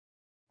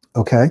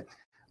 Okay.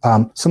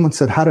 Someone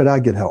said, how did I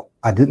get help?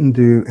 I didn't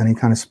do any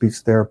kind of speech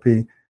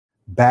therapy.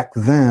 Back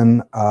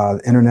then,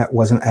 the internet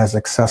wasn't as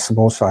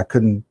accessible, so I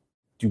couldn't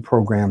do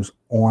programs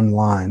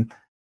online.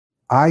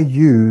 I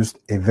used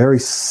a very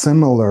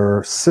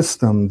similar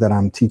system that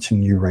I'm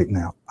teaching you right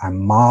now. I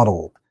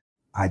modeled,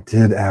 I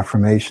did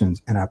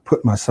affirmations, and I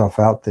put myself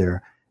out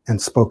there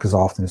and spoke as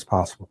often as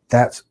possible.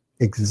 That's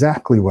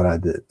exactly what I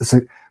did.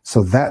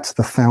 So that's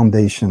the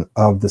foundation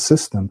of the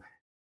system,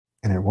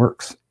 and it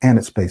works, and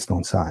it's based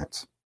on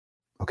science.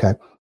 Okay.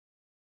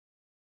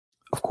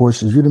 Of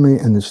course, it's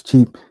Udemy and it's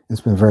cheap. It's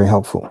been very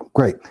helpful.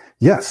 Great.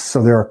 Yes.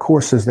 So there are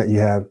courses that you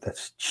have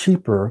that's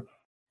cheaper,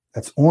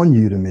 that's on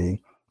Udemy.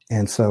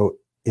 And so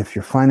if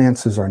your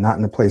finances are not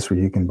in a place where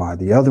you can buy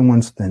the other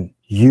ones, then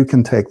you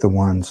can take the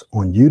ones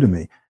on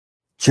Udemy.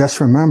 Just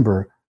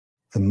remember,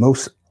 the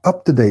most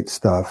up-to-date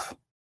stuff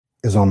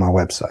is on my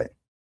website.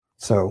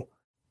 So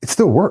it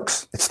still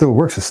works. It still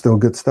works. It's still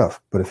good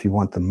stuff. But if you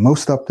want the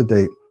most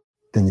up-to-date,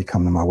 then you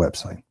come to my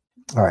website.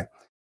 All right.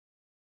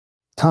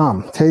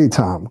 Tom. Hey,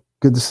 Tom.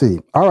 Good to see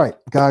you. All right,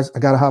 guys, I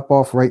got to hop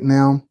off right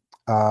now.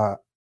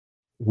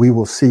 We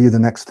will see you the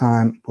next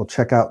time. We'll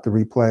check out the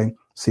replay,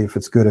 see if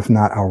it's good. If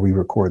not, I'll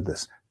re-record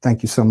this.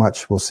 Thank you so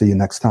much. We'll see you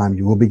next time.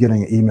 You will be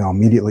getting an email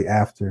immediately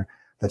after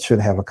that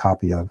should have a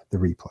copy of the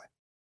replay.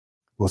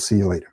 We'll see you later.